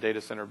trajectory of the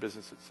data center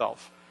business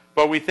itself.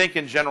 But we think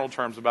in general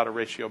terms about a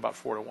ratio about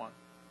 4 to 1.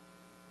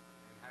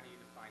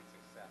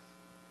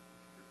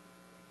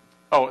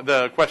 Oh,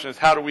 the question is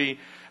how do we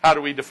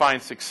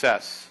define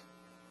success?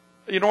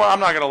 You know what? I'm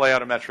not going to lay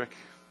out a metric,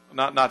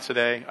 not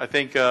today. I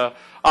think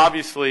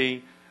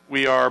obviously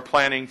we are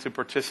planning to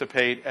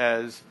participate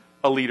as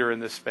a leader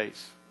in this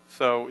space.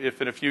 So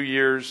if in a few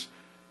years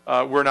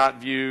we're not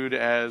viewed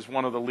as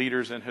one of the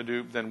leaders in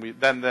Hadoop,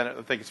 then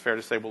I think it's fair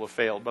to say we'll have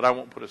failed. But I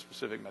won't put a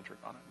specific metric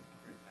on it.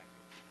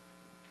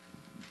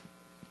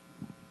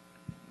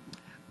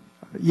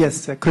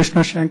 Yes,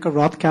 Krishna Shankar,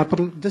 Roth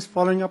Capital. Just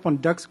following up on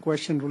Doug's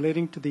question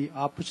relating to the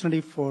opportunity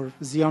for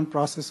Xeon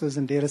processors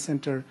and data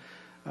center.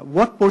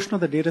 What portion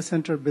of the data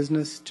center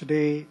business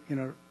today,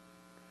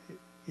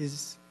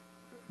 is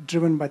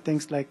driven by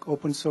things like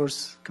open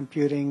source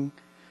computing,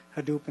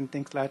 Hadoop, and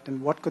things like that?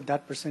 And what could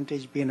that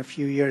percentage be in a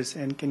few years?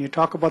 And can you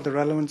talk about the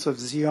relevance of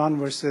Xeon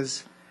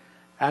versus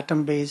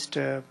Atom-based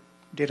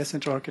data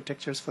center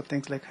architectures for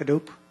things like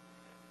Hadoop?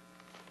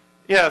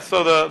 Yeah,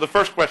 so the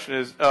first question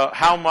is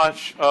how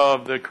much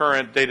of the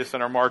current data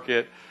center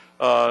market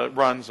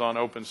runs on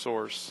open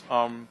source?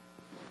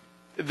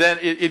 Then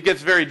it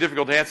gets very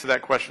difficult to answer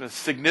that question. A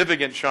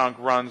significant chunk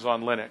runs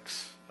on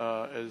Linux,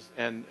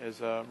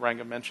 as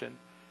Ranga mentioned.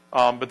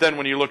 But then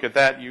when you look at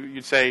that,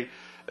 you'd say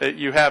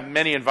you have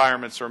many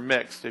environments are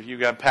mixed. If you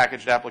have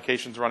packaged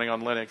applications running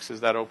on Linux,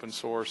 is that open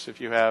source? If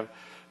you have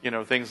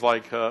things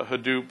like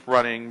Hadoop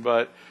running,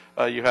 but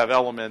you have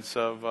elements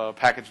of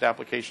packaged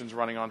applications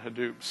running on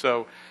Hadoop.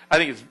 So I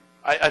think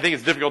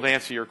it's difficult to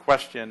answer your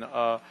question.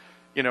 A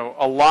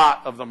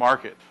lot of the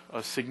market,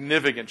 a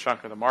significant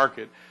chunk of the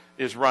market,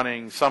 is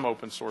running some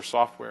open source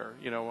software.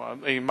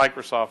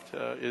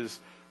 Microsoft is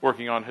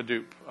working on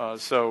Hadoop.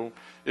 So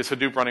is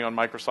Hadoop running on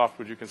Microsoft?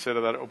 Would you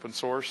consider that open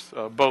source?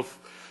 Both.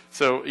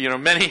 So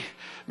many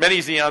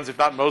Xeons, if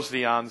not most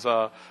Xeons,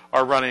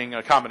 are running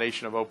a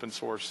combination of open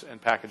source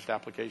and packaged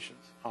applications.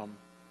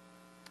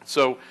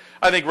 So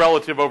I think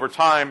relative over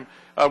time,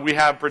 we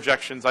have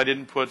projections. I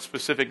didn't put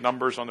specific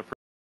numbers on the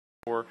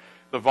for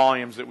the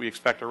volumes that we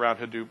expect around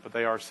Hadoop, but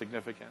they are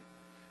significant.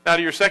 Now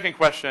to your second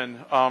question,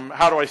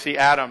 how do I see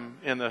Atom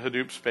in the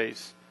Hadoop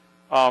space?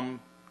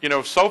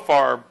 So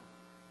far,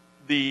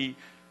 the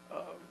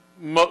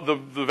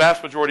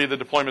vast majority of the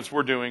deployments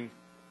we're doing,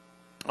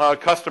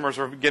 customers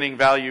are getting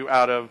value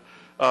out of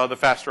the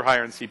faster,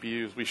 higher-end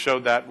CPUs. We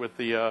showed that with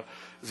the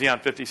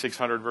Xeon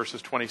 5600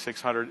 versus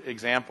 2600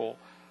 example.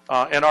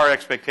 And our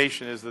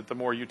expectation is that the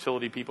more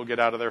utility people get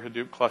out of their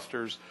Hadoop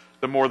clusters,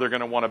 the more they're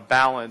going to want a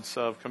balance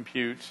of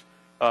compute,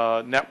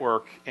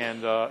 network,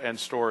 and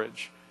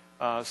storage.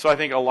 So I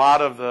think a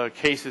lot of the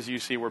cases you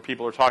see where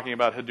people are talking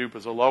about Hadoop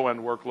as a low-end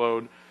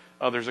workload,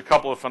 there's a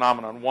couple of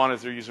phenomena. One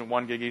is they're using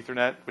 1 gig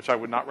Ethernet, which I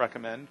would not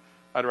recommend.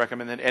 I'd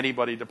recommend that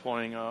anybody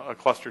deploying a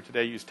cluster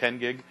today use 10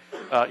 gig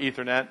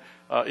Ethernet.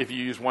 If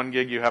you use 1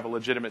 gig, you have a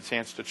legitimate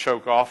chance to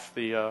choke off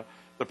the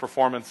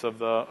performance of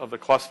the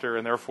cluster,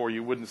 and therefore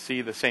you wouldn't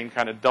see the same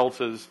kind of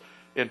deltas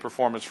in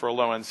performance for a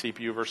low-end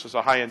CPU versus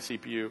a high-end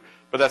CPU.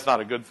 But that's not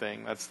a good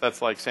thing.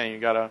 That's like saying you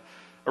got a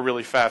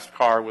really fast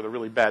car with a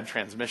really bad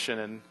transmission,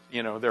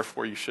 and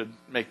therefore you should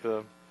make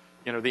the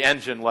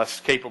engine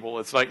less capable.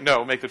 It's like,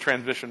 no, make the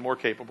transmission more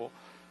capable.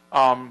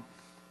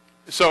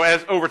 So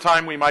as over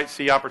time we might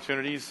see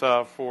opportunities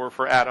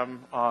for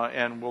Atom,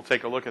 and we'll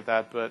take a look at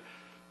that. But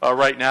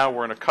right now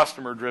we're in a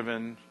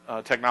customer-driven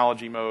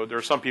technology mode. There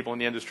are some people in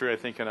the industry, I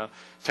think, in a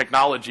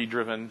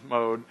technology-driven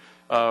mode.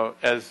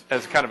 As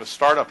kind of a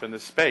startup in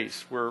this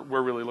space, we're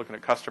really looking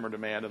at customer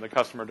demand, and the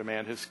customer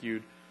demand has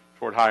skewed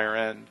toward higher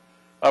end.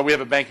 We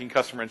have a banking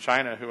customer in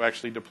China who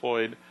actually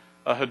deployed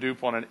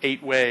Hadoop on an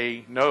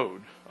 8-way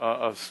node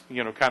of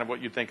kind of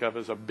what you'd think of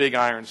as a big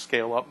iron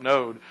scale-up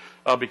node,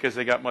 because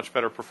they got much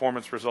better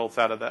performance results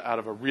out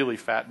of a really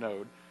fat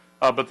node.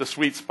 But the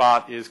sweet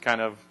spot is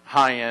kind of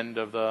high end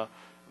of the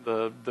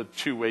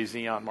 2-way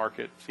Xeon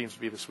market. Seems to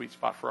be the sweet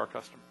spot for our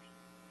customers.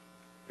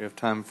 We have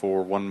time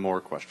for one more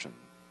question.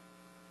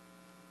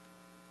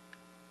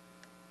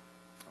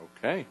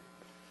 Okay.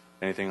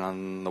 Anything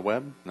on the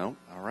web? No?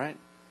 All right.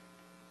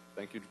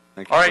 Thank you.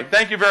 All right.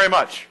 Thank you very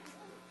much.